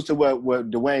alludes to what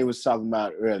Dwayne was talking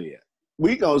about earlier.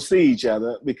 We gonna see each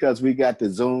other because we got the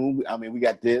Zoom. I mean, we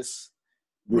got this.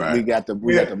 We Right. got the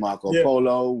Marco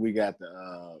Polo. We got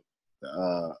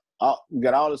we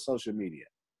got all the social media.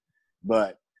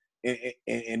 But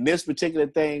in this particular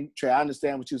thing, Trey, I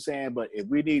understand what you're saying. But if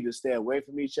we need to stay away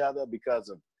from each other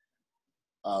because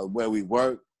of where we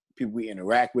work, people we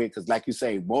interact with, because like you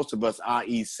say, most of us are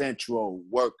essential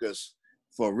workers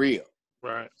for real.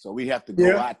 Right. So we have to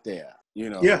go out there, you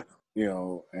know. Yeah. You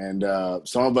know, and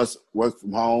some of us work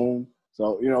from home.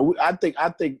 So, you know, I think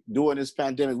during this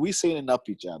pandemic, we seen enough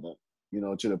each other, you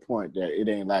know, to the point that it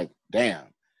ain't like, damn,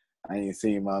 I ain't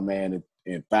seen my man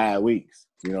in 5 weeks.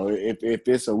 You know, if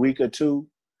it's a week or two,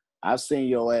 I've seen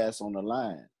your ass on the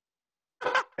line.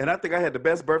 And I think I had the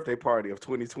best birthday party of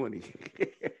 2020.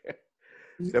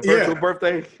 That virtual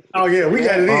birthday. Oh yeah, we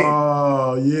got it in.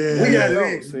 Oh yeah. We got it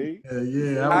in. See?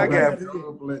 Yeah. I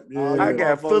I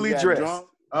got fully got dressed. drunk.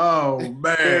 Oh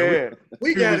man. Yeah.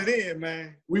 We got it in,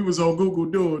 man. We was on Google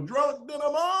doing drunk than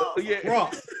I'm on.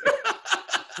 Yeah.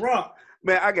 Drunk.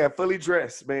 Man, I got fully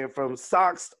dressed, man, from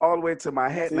socks all the way to my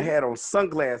hat, and I had on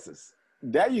sunglasses.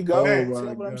 There you go. Oh, See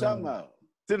my what I'm God. talking about.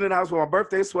 Sitting in the house with my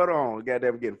birthday sweater on.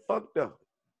 Goddamn, getting fucked up.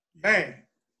 Man,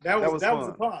 that was fun.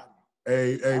 a part.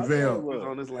 Hey, I'll tell you Val. I was what.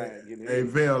 on this line. Getting Hey, hit.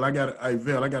 Val, I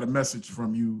got a message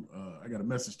from you. I got a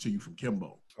message to you from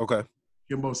Kimbo. Okay.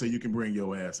 Kimbo said you can bring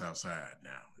your ass outside now.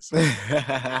 So,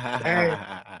 Hey.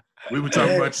 we were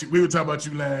talking about you. We were talking about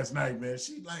you last night, man.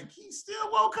 She like, he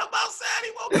still won't come outside.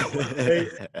 He won't come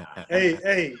outside.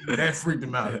 Hey, That freaked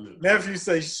him out a little. nephew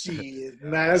say shit.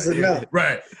 Nah, that's enough.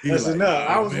 Right. He That's was enough.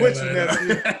 I was man, with you,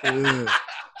 like- nephew.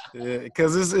 Yeah,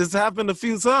 because it's happened a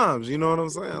few times. You know what I'm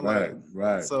saying? Right,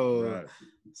 right. So- right.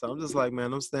 So I'm just like,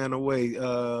 man, I'm staying away.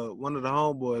 One of the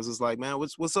homeboys was like, man,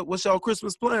 what's up? What's y'all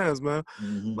Christmas plans, man?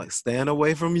 Mhm. Like, staying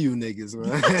away from you niggas,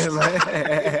 man.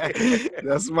 Like,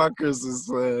 that's my Christmas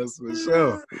plans for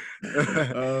sure.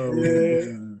 Oh, Yeah.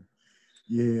 man.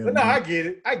 Yeah. But no, man. I get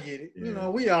it. Yeah. You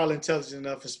know, we all intelligent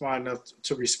enough and smart enough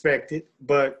to respect it.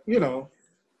 But, you know,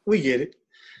 we get it.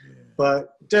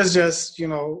 But that's just, you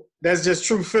know, that's just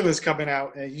true feelings coming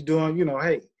out and you doing, you know,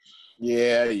 hey,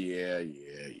 Yeah.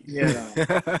 you know.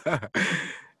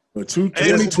 But Hey,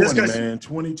 2020, discussion. man.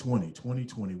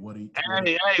 2020. What he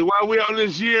Hey, while we're on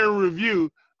this year in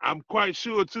review, I'm quite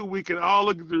sure, too, we can all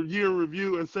look at the year in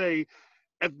review and say,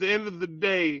 at the end of the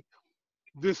day,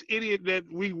 this idiot that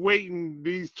we waiting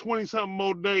these 20-something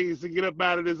more days to get up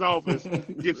out of this office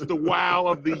gets the wow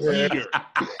of the year.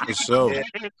 For sure.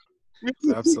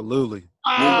 Absolutely.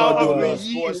 We're Wow gonna of do the a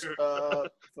sports, year.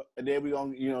 and then we're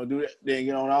gonna, you know, do that, then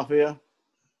get on off here.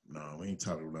 No, we ain't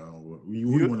talking about we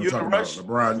You- want to you talk in a about rush?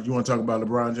 LeBron. You want to talk about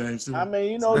LeBron James too? I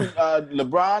mean, you know,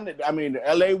 LeBron. I mean, the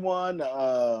LA won,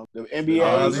 the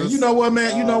NBA. Man, you know what,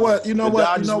 man? You know what? You know the what?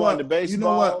 Dodgers You know won what? the You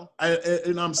know what? baseball.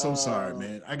 And I'm so sorry,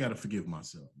 man. I gotta forgive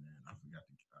myself, man.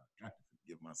 I got to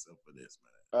forgive myself for this,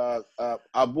 man.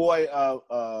 Our boy,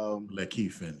 Let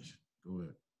Keith finish. Go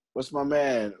ahead. what's my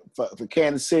man for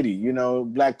Kansas City? You know,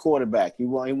 black quarterback. He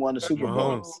won the Super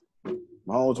Bowl.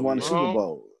 Mahomes won the Super Mahomes.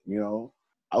 Bowl. You know,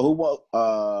 who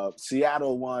won?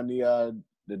 Seattle won the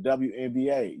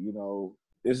WNBA. You know,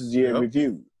 this is year Yep.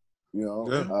 review. You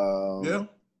know, Yeah.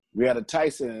 we had a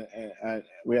Tyson, and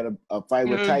we had a fight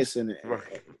with Yeah. Tyson.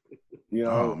 You know,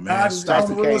 Oh man, stop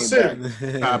Tyson it! Little came city.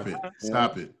 back. Stop it!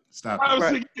 Stop it! Stop I it!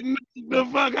 was getting the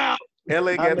fuck out.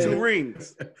 LA got I mean- 2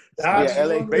 rings. Dodgers Yeah,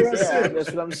 LA. won the World Yeah, Series.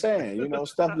 that's what I'm saying. You know,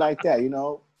 stuff like that. You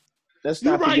know, let's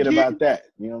You're not right, forget Keith. about that.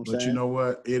 You know what I'm But saying? you know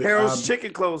what? Harold's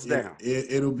Chicken closed down.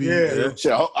 It'll be. Yeah. it'll-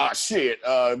 Shit.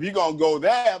 If you gonna go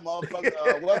there,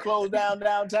 motherfucker, what closed down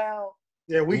downtown?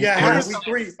 Yeah, we got Chris. week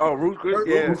 3. Oh, Ruth Chris,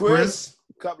 yeah. Chris.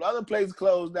 A couple other places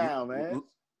closed down, man.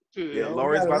 Yeah, Yeah.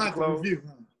 Lori's We got a about to lot close. review,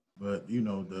 huh? But you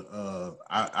know,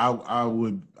 I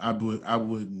wouldn't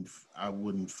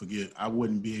forget. I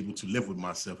wouldn't be able to live with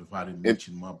myself if I didn't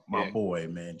mention my boy,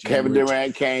 man. Kevin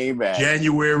Durant came back.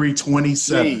 January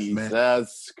 27th, man.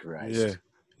 Jesus Christ.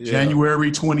 Yeah.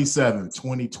 January 27th,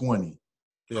 2020.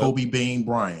 Yep. Kobe Bean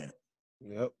Bryant.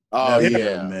 Yep. Oh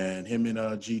yeah, man. Him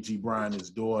and Gigi Bryant,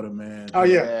 his daughter, man. Oh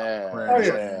yeah.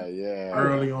 Yeah.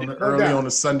 Early on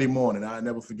a Sunday morning. I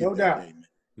never forget No that doubt. day, man.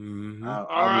 Mm-hmm. I would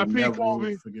R.I.P. never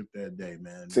Kobe. forget that day,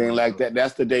 man. Seemed like that.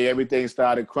 That's the day everything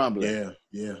started crumbling.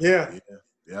 Yeah.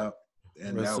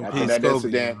 And Rest in that, peace, that Kobe,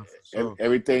 incident, man, for sure.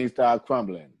 everything started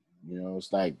crumbling. You know,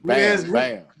 it's like bam,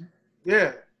 bam.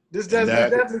 Yeah. This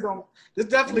America- definitely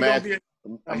gonna be a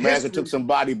America history. took some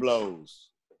body blows.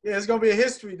 Yeah, it's gonna be a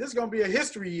history. This is gonna be a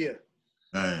history year.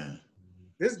 man.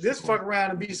 This fuck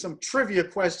around and be some trivia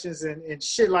questions and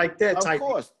shit like that Of type.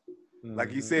 course.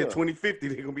 Like you said, 2050,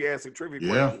 they're gonna be asking trivia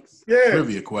questions. Yeah.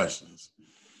 Trivia questions.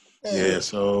 Yeah,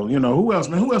 so you know who else,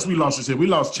 man? Who else we lost this year? We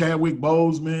lost Chadwick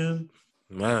Boseman.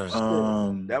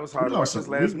 Man. That was hard to watch this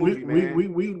last we, movie, man.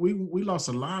 We lost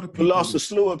a lot of people. We lost a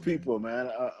slew of people, man.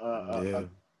 A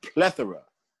plethora.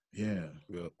 Yeah.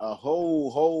 A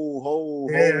whole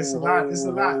it's a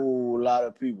lot. whole lot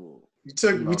of people. We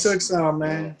took some,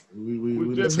 man.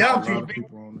 We just lost young a lot of people.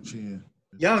 people on the chin.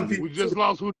 Young people. We just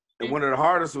lost who? And one of the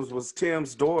hardest was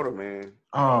Tim's daughter, man.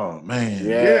 Oh man.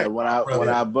 Yeah, one of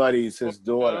our buddies, his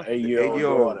daughter, 8-year-old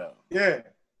daughter. Yeah.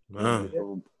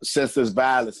 Man. Senseless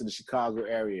violence in the Chicago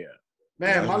area.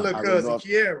 Man, my little cousin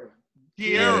Kiara.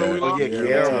 Kiara. Oh, yeah,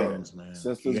 Kiara. Man.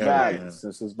 Senseless Yeah, violence.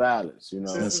 Senseless violence. You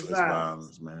know, Senseless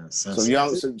violence, man.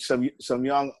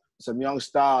 Some young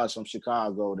stars from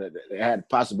Chicago that had the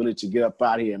possibility to get up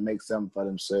out here and make something for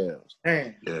themselves.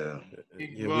 Man. Yeah.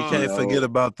 Yeah, we can't forget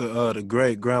about the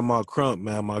great grandma Crump,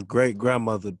 man. My great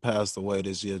grandmother passed away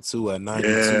this year too at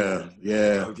 92.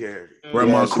 Yeah. Okay.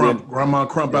 Grandma Yeah,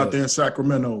 Crump out there in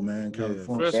Sacramento, man,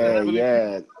 California.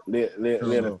 Yeah.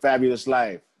 Live a fabulous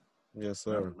life. Yes,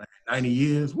 sir. 90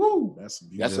 years. Woo.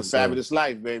 That's a fabulous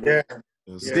life, baby. Yeah.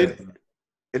 Yes,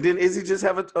 And then Izzy just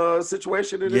have a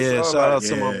situation in this. Yeah, shout out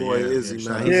to my boy Izzy,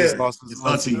 man. He just lost his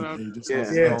auntie on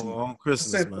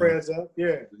Christmas, Send man. prayers up.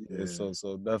 Yeah. So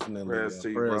definitely Prayers to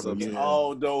you, prayers brother. up to you.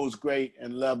 All those great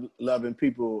and loving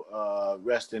people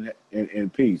rest in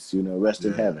peace. You know, rest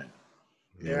in heaven.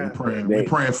 Yeah, we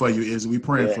praying for you, Izzy. We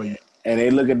praying for you. And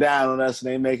they looking down on us,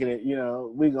 and they making it. You know,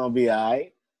 we gonna be all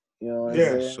right. You know what I'm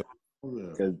saying? Sure.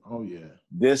 Oh yeah.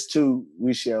 This too,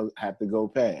 we shall have to go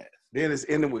past. Then it's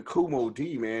ending with Kumo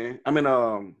D, man. I mean,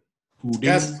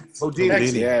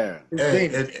 Houdini. Yeah.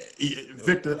 And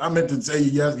Victor, I meant to say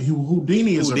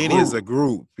Houdini is Houdini a group. is a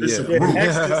group. It's Yeah. a group.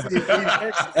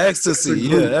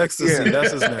 Ecstasy. Ecstasy.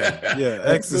 That's his name. Yeah,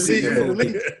 Ecstasy.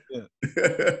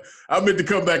 I meant to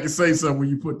come back and say something when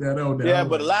you put that on there. Yeah,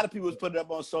 but a lot of people was putting it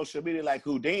up on social media like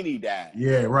Houdini died.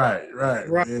 Yeah, right. Right.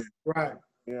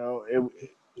 You know,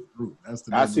 That's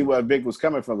the I see where Vic was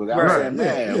coming from. Because I was saying,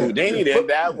 man, Houdini didn't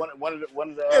die. One of the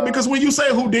yeah, because when you say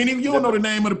Houdini, you don't know the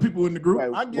name of the people in the group. Right,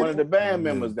 one of the band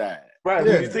members died. Right.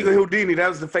 When you think of Houdini, that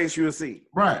was the face you would see.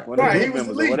 Right. One of the He group was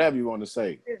members the lead. or whatever you want to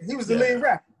say. He was the lead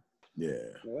rapper. Yeah.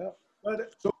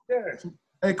 But,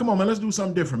 Hey, come on, man. Let's do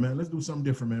something different, man.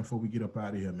 Before we get up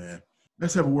out of here, man.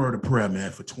 Let's have a word of prayer, man,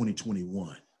 for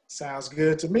 2021. Sounds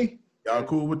good to me. Y'all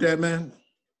cool with that, man?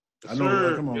 I know.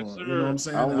 Sir. Come on. Yes, You know what I'm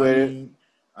saying? I'm with it.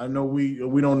 I know we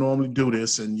don't normally do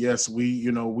this, and yes, we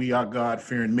are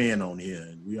God-fearing men on here,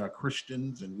 and we are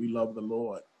Christians, and we love the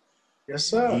Lord. Yes,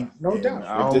 sir. No doubt.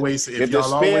 I always, if If the y'all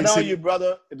spin always on hear, you,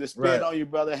 brother, Right. on you,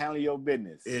 brother, handle your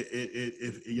business.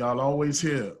 if y'all always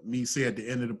hear me say at the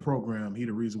end of the program, he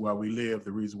the reason why we live,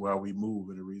 the reason why we move,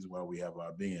 and the reason why we have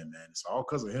our being, man. It's all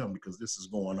because of him, because this is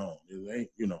going on. It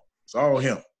ain't, it's all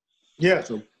him. Yeah.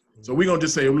 So we're gonna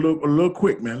just say a little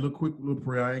quick, man, a little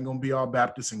prayer. I ain't gonna be all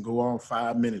Baptist and go on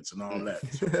 5 minutes and all that.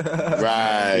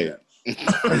 Right.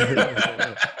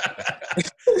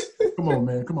 Come on,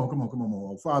 man. Come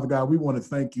on. Father God, we want to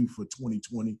thank you for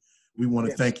 2020. We want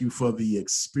to thank you for the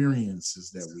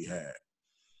experiences that we had.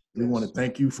 We want to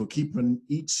thank you for keeping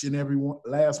each and every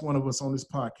last one of us on this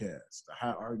podcast, the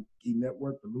Hierarchy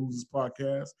Network, the Losers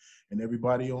Podcast, and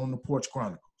everybody on the Porch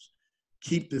Chronicles.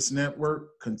 Keep this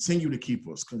network, continue to keep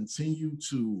us, continue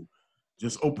to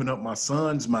just open up my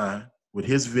son's mind with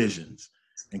his visions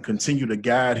and continue to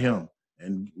guide him.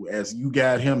 And as you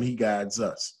guide him, he guides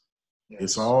us.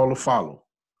 It's all a follow.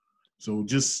 So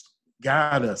just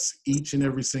guide us each and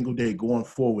every single day going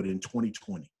forward in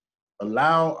 2020.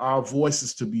 Allow our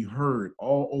voices to be heard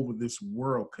all over this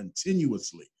world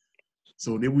continuously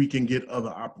so that we can get other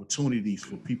opportunities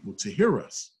for people to hear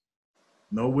us.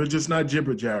 No, we're just not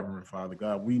jibber jabbering, Father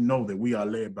God. We know that we are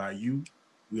led by you.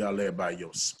 We are led by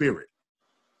your spirit.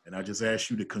 And I just ask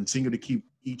you to continue to keep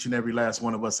each and every last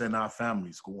one of us and our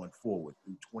families going forward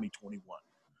through 2021.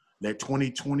 Let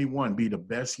 2021 be the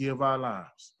best year of our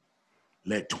lives.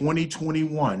 Let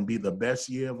 2021 be the best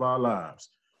year of our lives.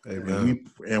 Amen.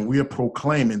 And we are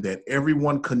proclaiming that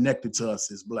everyone connected to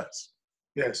us is blessed.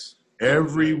 Yes.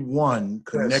 Everyone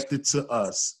connected to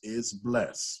us is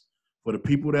blessed. For the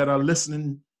people that are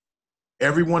listening,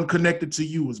 everyone connected to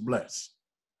you is blessed.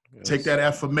 Yes. Take that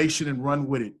affirmation and run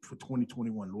with it for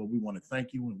 2021. Lord, we want to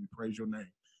thank you and we praise your name.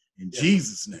 In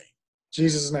Jesus' name.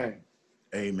 Jesus' name.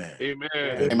 Amen. Amen.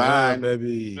 Amen.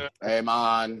 Baby.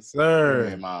 Amen. Sir.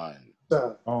 Amen.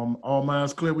 All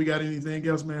minds clear. We got anything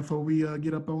else, man, before we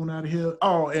get up on out of here?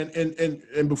 Oh,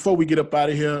 and before we get up out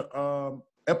of here,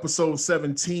 episode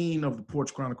 17 of the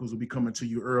Porch Chronicles will be coming to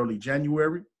you early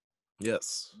January.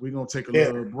 Yes. We're going to take a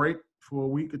little break for a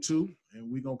week or two,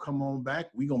 and we're going to come on back.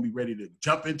 We're going to be ready to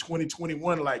jump in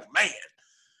 2021 like, man.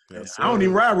 Yes, I don't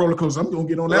even ride roller coaster. I'm going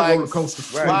to get on that roller coaster.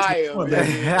 Fire,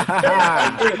 baby.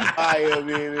 Fire,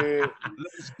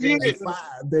 baby.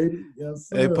 Fire, baby. Yes,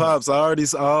 sir. Hey, Pops, I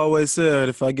always said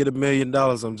if I get $1 million,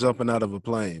 I'm jumping out of a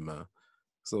plane, man.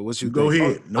 So what you go think?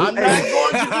 ahead. Nope. I'm not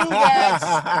going to do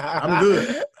that. I'm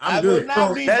good. I'm good.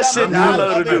 That shit I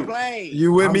love to do.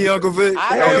 You with me, Uncle Vic?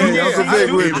 Okay, Uncle Vic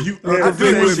with me. Uncle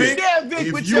Vic with me.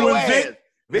 If you and Vic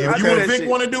If you and Vic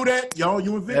want to do that, you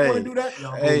and Vic want to do that,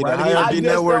 hey, the IRB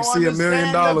network see $1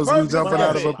 million, we jumping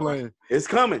out of a plane. It's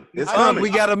coming. It's coming. We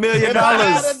got $1 million.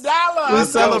 We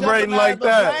celebrating like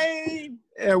that.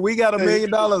 And we got $1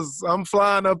 million. I'm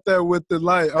flying up there with the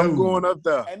light. I'm going up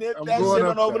there. And if that shit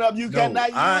don't open up, you cannot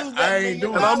use that. I ain't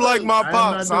doing it. And I'm like my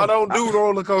pops. I don't do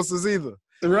roller coasters either.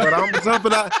 But I'm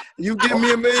jumping out. You give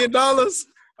me $1 million,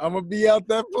 I'm gonna be out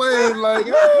there playing like,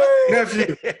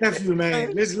 hey. nephew,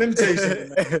 man. Listen, let me tell you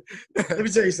something, man. Let me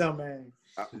tell you something, man.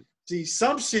 See,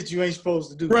 some shit you ain't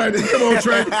supposed to do. Right, come on,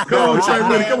 Trey. Come on, Trey,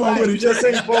 with it. Come on with it. You just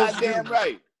ain't supposed to do. Goddamn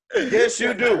right. Yes,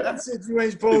 you do. That shit you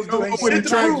ain't supposed to do. Ain't with shit it,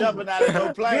 to prove. Jumping out of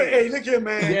no plane. Hey, look here,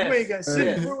 man. You ain't got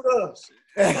shit to prove to us.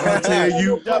 I'll tell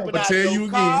you. Jumping I'll out tell no you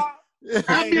car. again.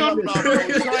 I ain't jumping on no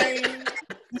train.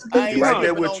 I ain't Right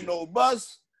there jumping with on you. no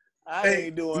bus. I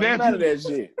ain't doing Nephew. none of that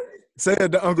shit. Say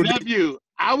it to Uncle D. Nephew,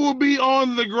 I will be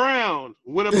on the ground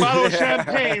with a bottle of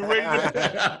champagne ready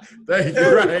to. Thank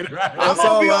you. Right. I'm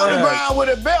gonna be on the ground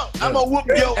with a belt. I'm gonna whoop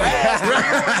your ass.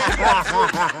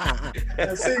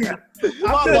 See,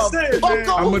 I'm just saying, man.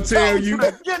 I'm gonna tell you.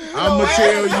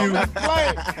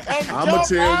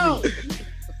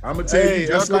 Hey,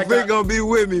 just Uncle like Vic gonna be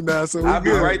with me, man. So we I'll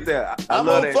be good. right there. I I'm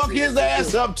love gonna that fuck shit. his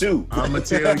ass up too. I'm gonna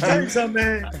tell Tell you. you something,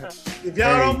 man. If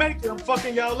y'all don't make it, I'm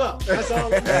fucking y'all up. That's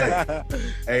all I'm saying.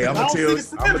 Hey, I'm I gonna don't see the tell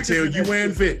significance in you that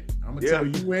and Vic. I'm gonna Yeah. tell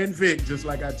you and Vic, just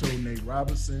like I told Nate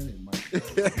Robinson and Mike.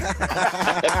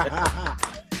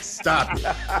 Stop it.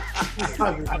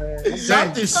 Stop it, man.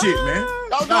 Stop this shit, man.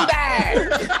 Don't do that.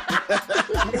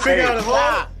 We can figure out a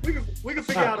whole. We can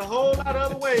figure out a whole lot of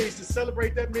other ways to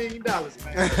celebrate that $1 million,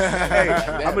 man. Hey,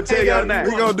 I'm gonna tell y'all now.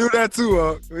 We gonna do that too,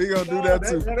 Unc. We gonna do that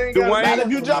too. Dwayne, Not if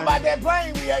you jump out that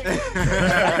plane, we ain't.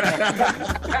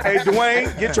 Hey,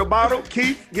 Dwayne, get your bottle.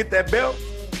 Keith, get that belt.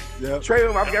 Yep. Trey,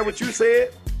 I forgot what you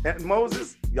said. And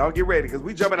Moses, y'all get ready because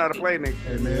we jumping out of plane next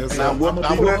Hey, man, Yes, so I'm whooping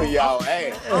y'all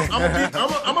ass.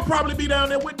 I'm gonna probably be down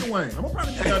there with Dwayne. I'm gonna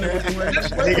probably be down there with Dwayne.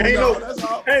 Just wait Nigga, on ain't y'all, no, that's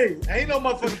all. hey, ain't no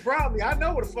motherfucking problem. I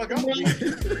know what the fuck I'm gonna be.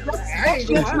 I ain't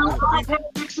gonna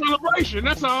Big celebration.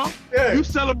 That's all. Yeah. You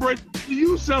celebrate.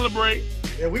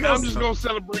 Yeah, I'm just gonna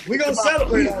celebrate. We gonna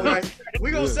celebrate all right. We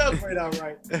gonna celebrate all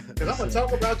right. Cause I'm gonna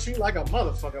talk about you like a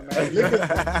motherfucker, man.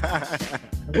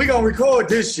 Look, we gonna record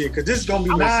this shit, cause this is gonna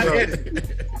be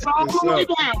non-edited. It's all the way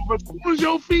down. But as soon as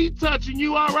your feet touching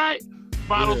you, all right,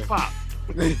 bottles pop.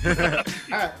 I'm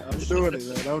doing it,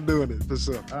 man. I'm doing it for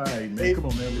sure. All right, man. Come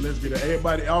on, man. Well, let's get it.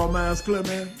 Everybody, all minds clear,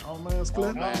 man. All minds clear.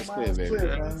 All minds All clear, minds baby.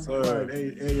 clear, man. All right,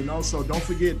 hey, and also don't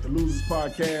forget the Losers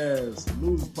Podcast. The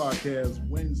Losers Podcast,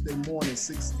 Wednesday morning,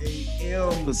 6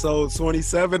 a.m. Episode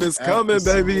 27 is coming,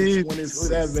 baby.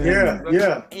 27.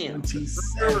 Yeah.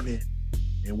 27.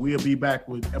 And we'll be back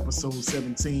with episode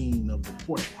 17 of the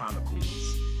Porch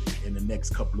Chronicles in the next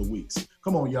couple of weeks.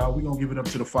 Come on, y'all. We're going to give it up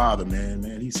to the Father,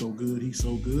 man. He's so good. He's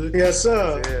so good. Yes,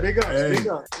 sir. Yeah. Big ups, Hey. big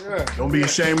ups. Yeah. Don't be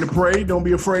ashamed to pray. Don't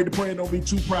be afraid to pray. Don't be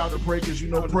too proud to pray because you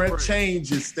know prayer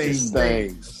changes things.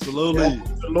 Things. Absolutely.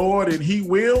 The Lord, and He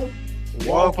will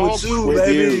Walk with you, with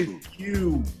baby.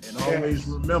 you. And always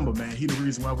remember, man, He the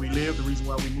reason why we live, the reason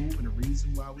why we move, and the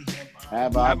reason why we have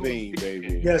Have our being,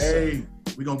 baby. Yes, sir. Hey,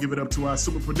 We're going to give it up to our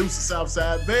super producer,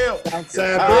 Southside Bell.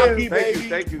 Hierarchy, Thank baby. you,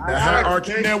 thank you. The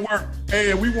Hierarchy Network.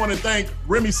 Hey, and we want to thank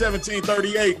Remy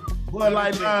 1738, Bud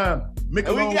Light Lime, Michelob,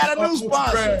 And we got a new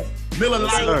sponsor. Miller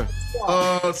Yes, Lite,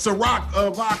 sir.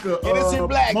 Ciroc Vodka, Innocent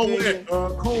Black, Moet,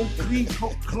 Cold Clico,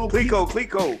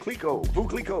 Blue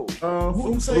Clico.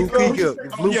 who say Blue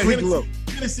Clico. Blue Hennessy, Clico.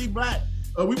 Hennessy Black.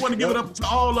 We want to give it up to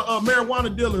all the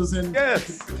marijuana dealers and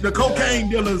Yes. the cocaine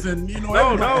dealers and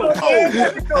No.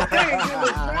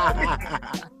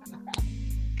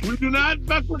 We do not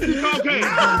fuck with the cocaine.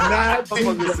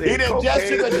 He done just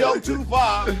took a joke too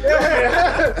far.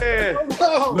 Yeah.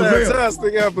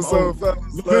 Fantastic episode,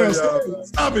 fellas. Love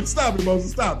y'all. Stop it,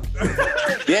 Moses. Stop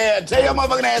it. Yeah, tell your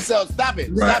motherfucking ass up. Stop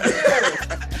it. Stop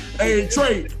it. Hey,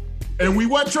 Trey. And we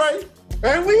what, Trey?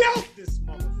 And we out this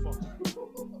motherfucker.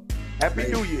 Happy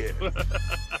New Year.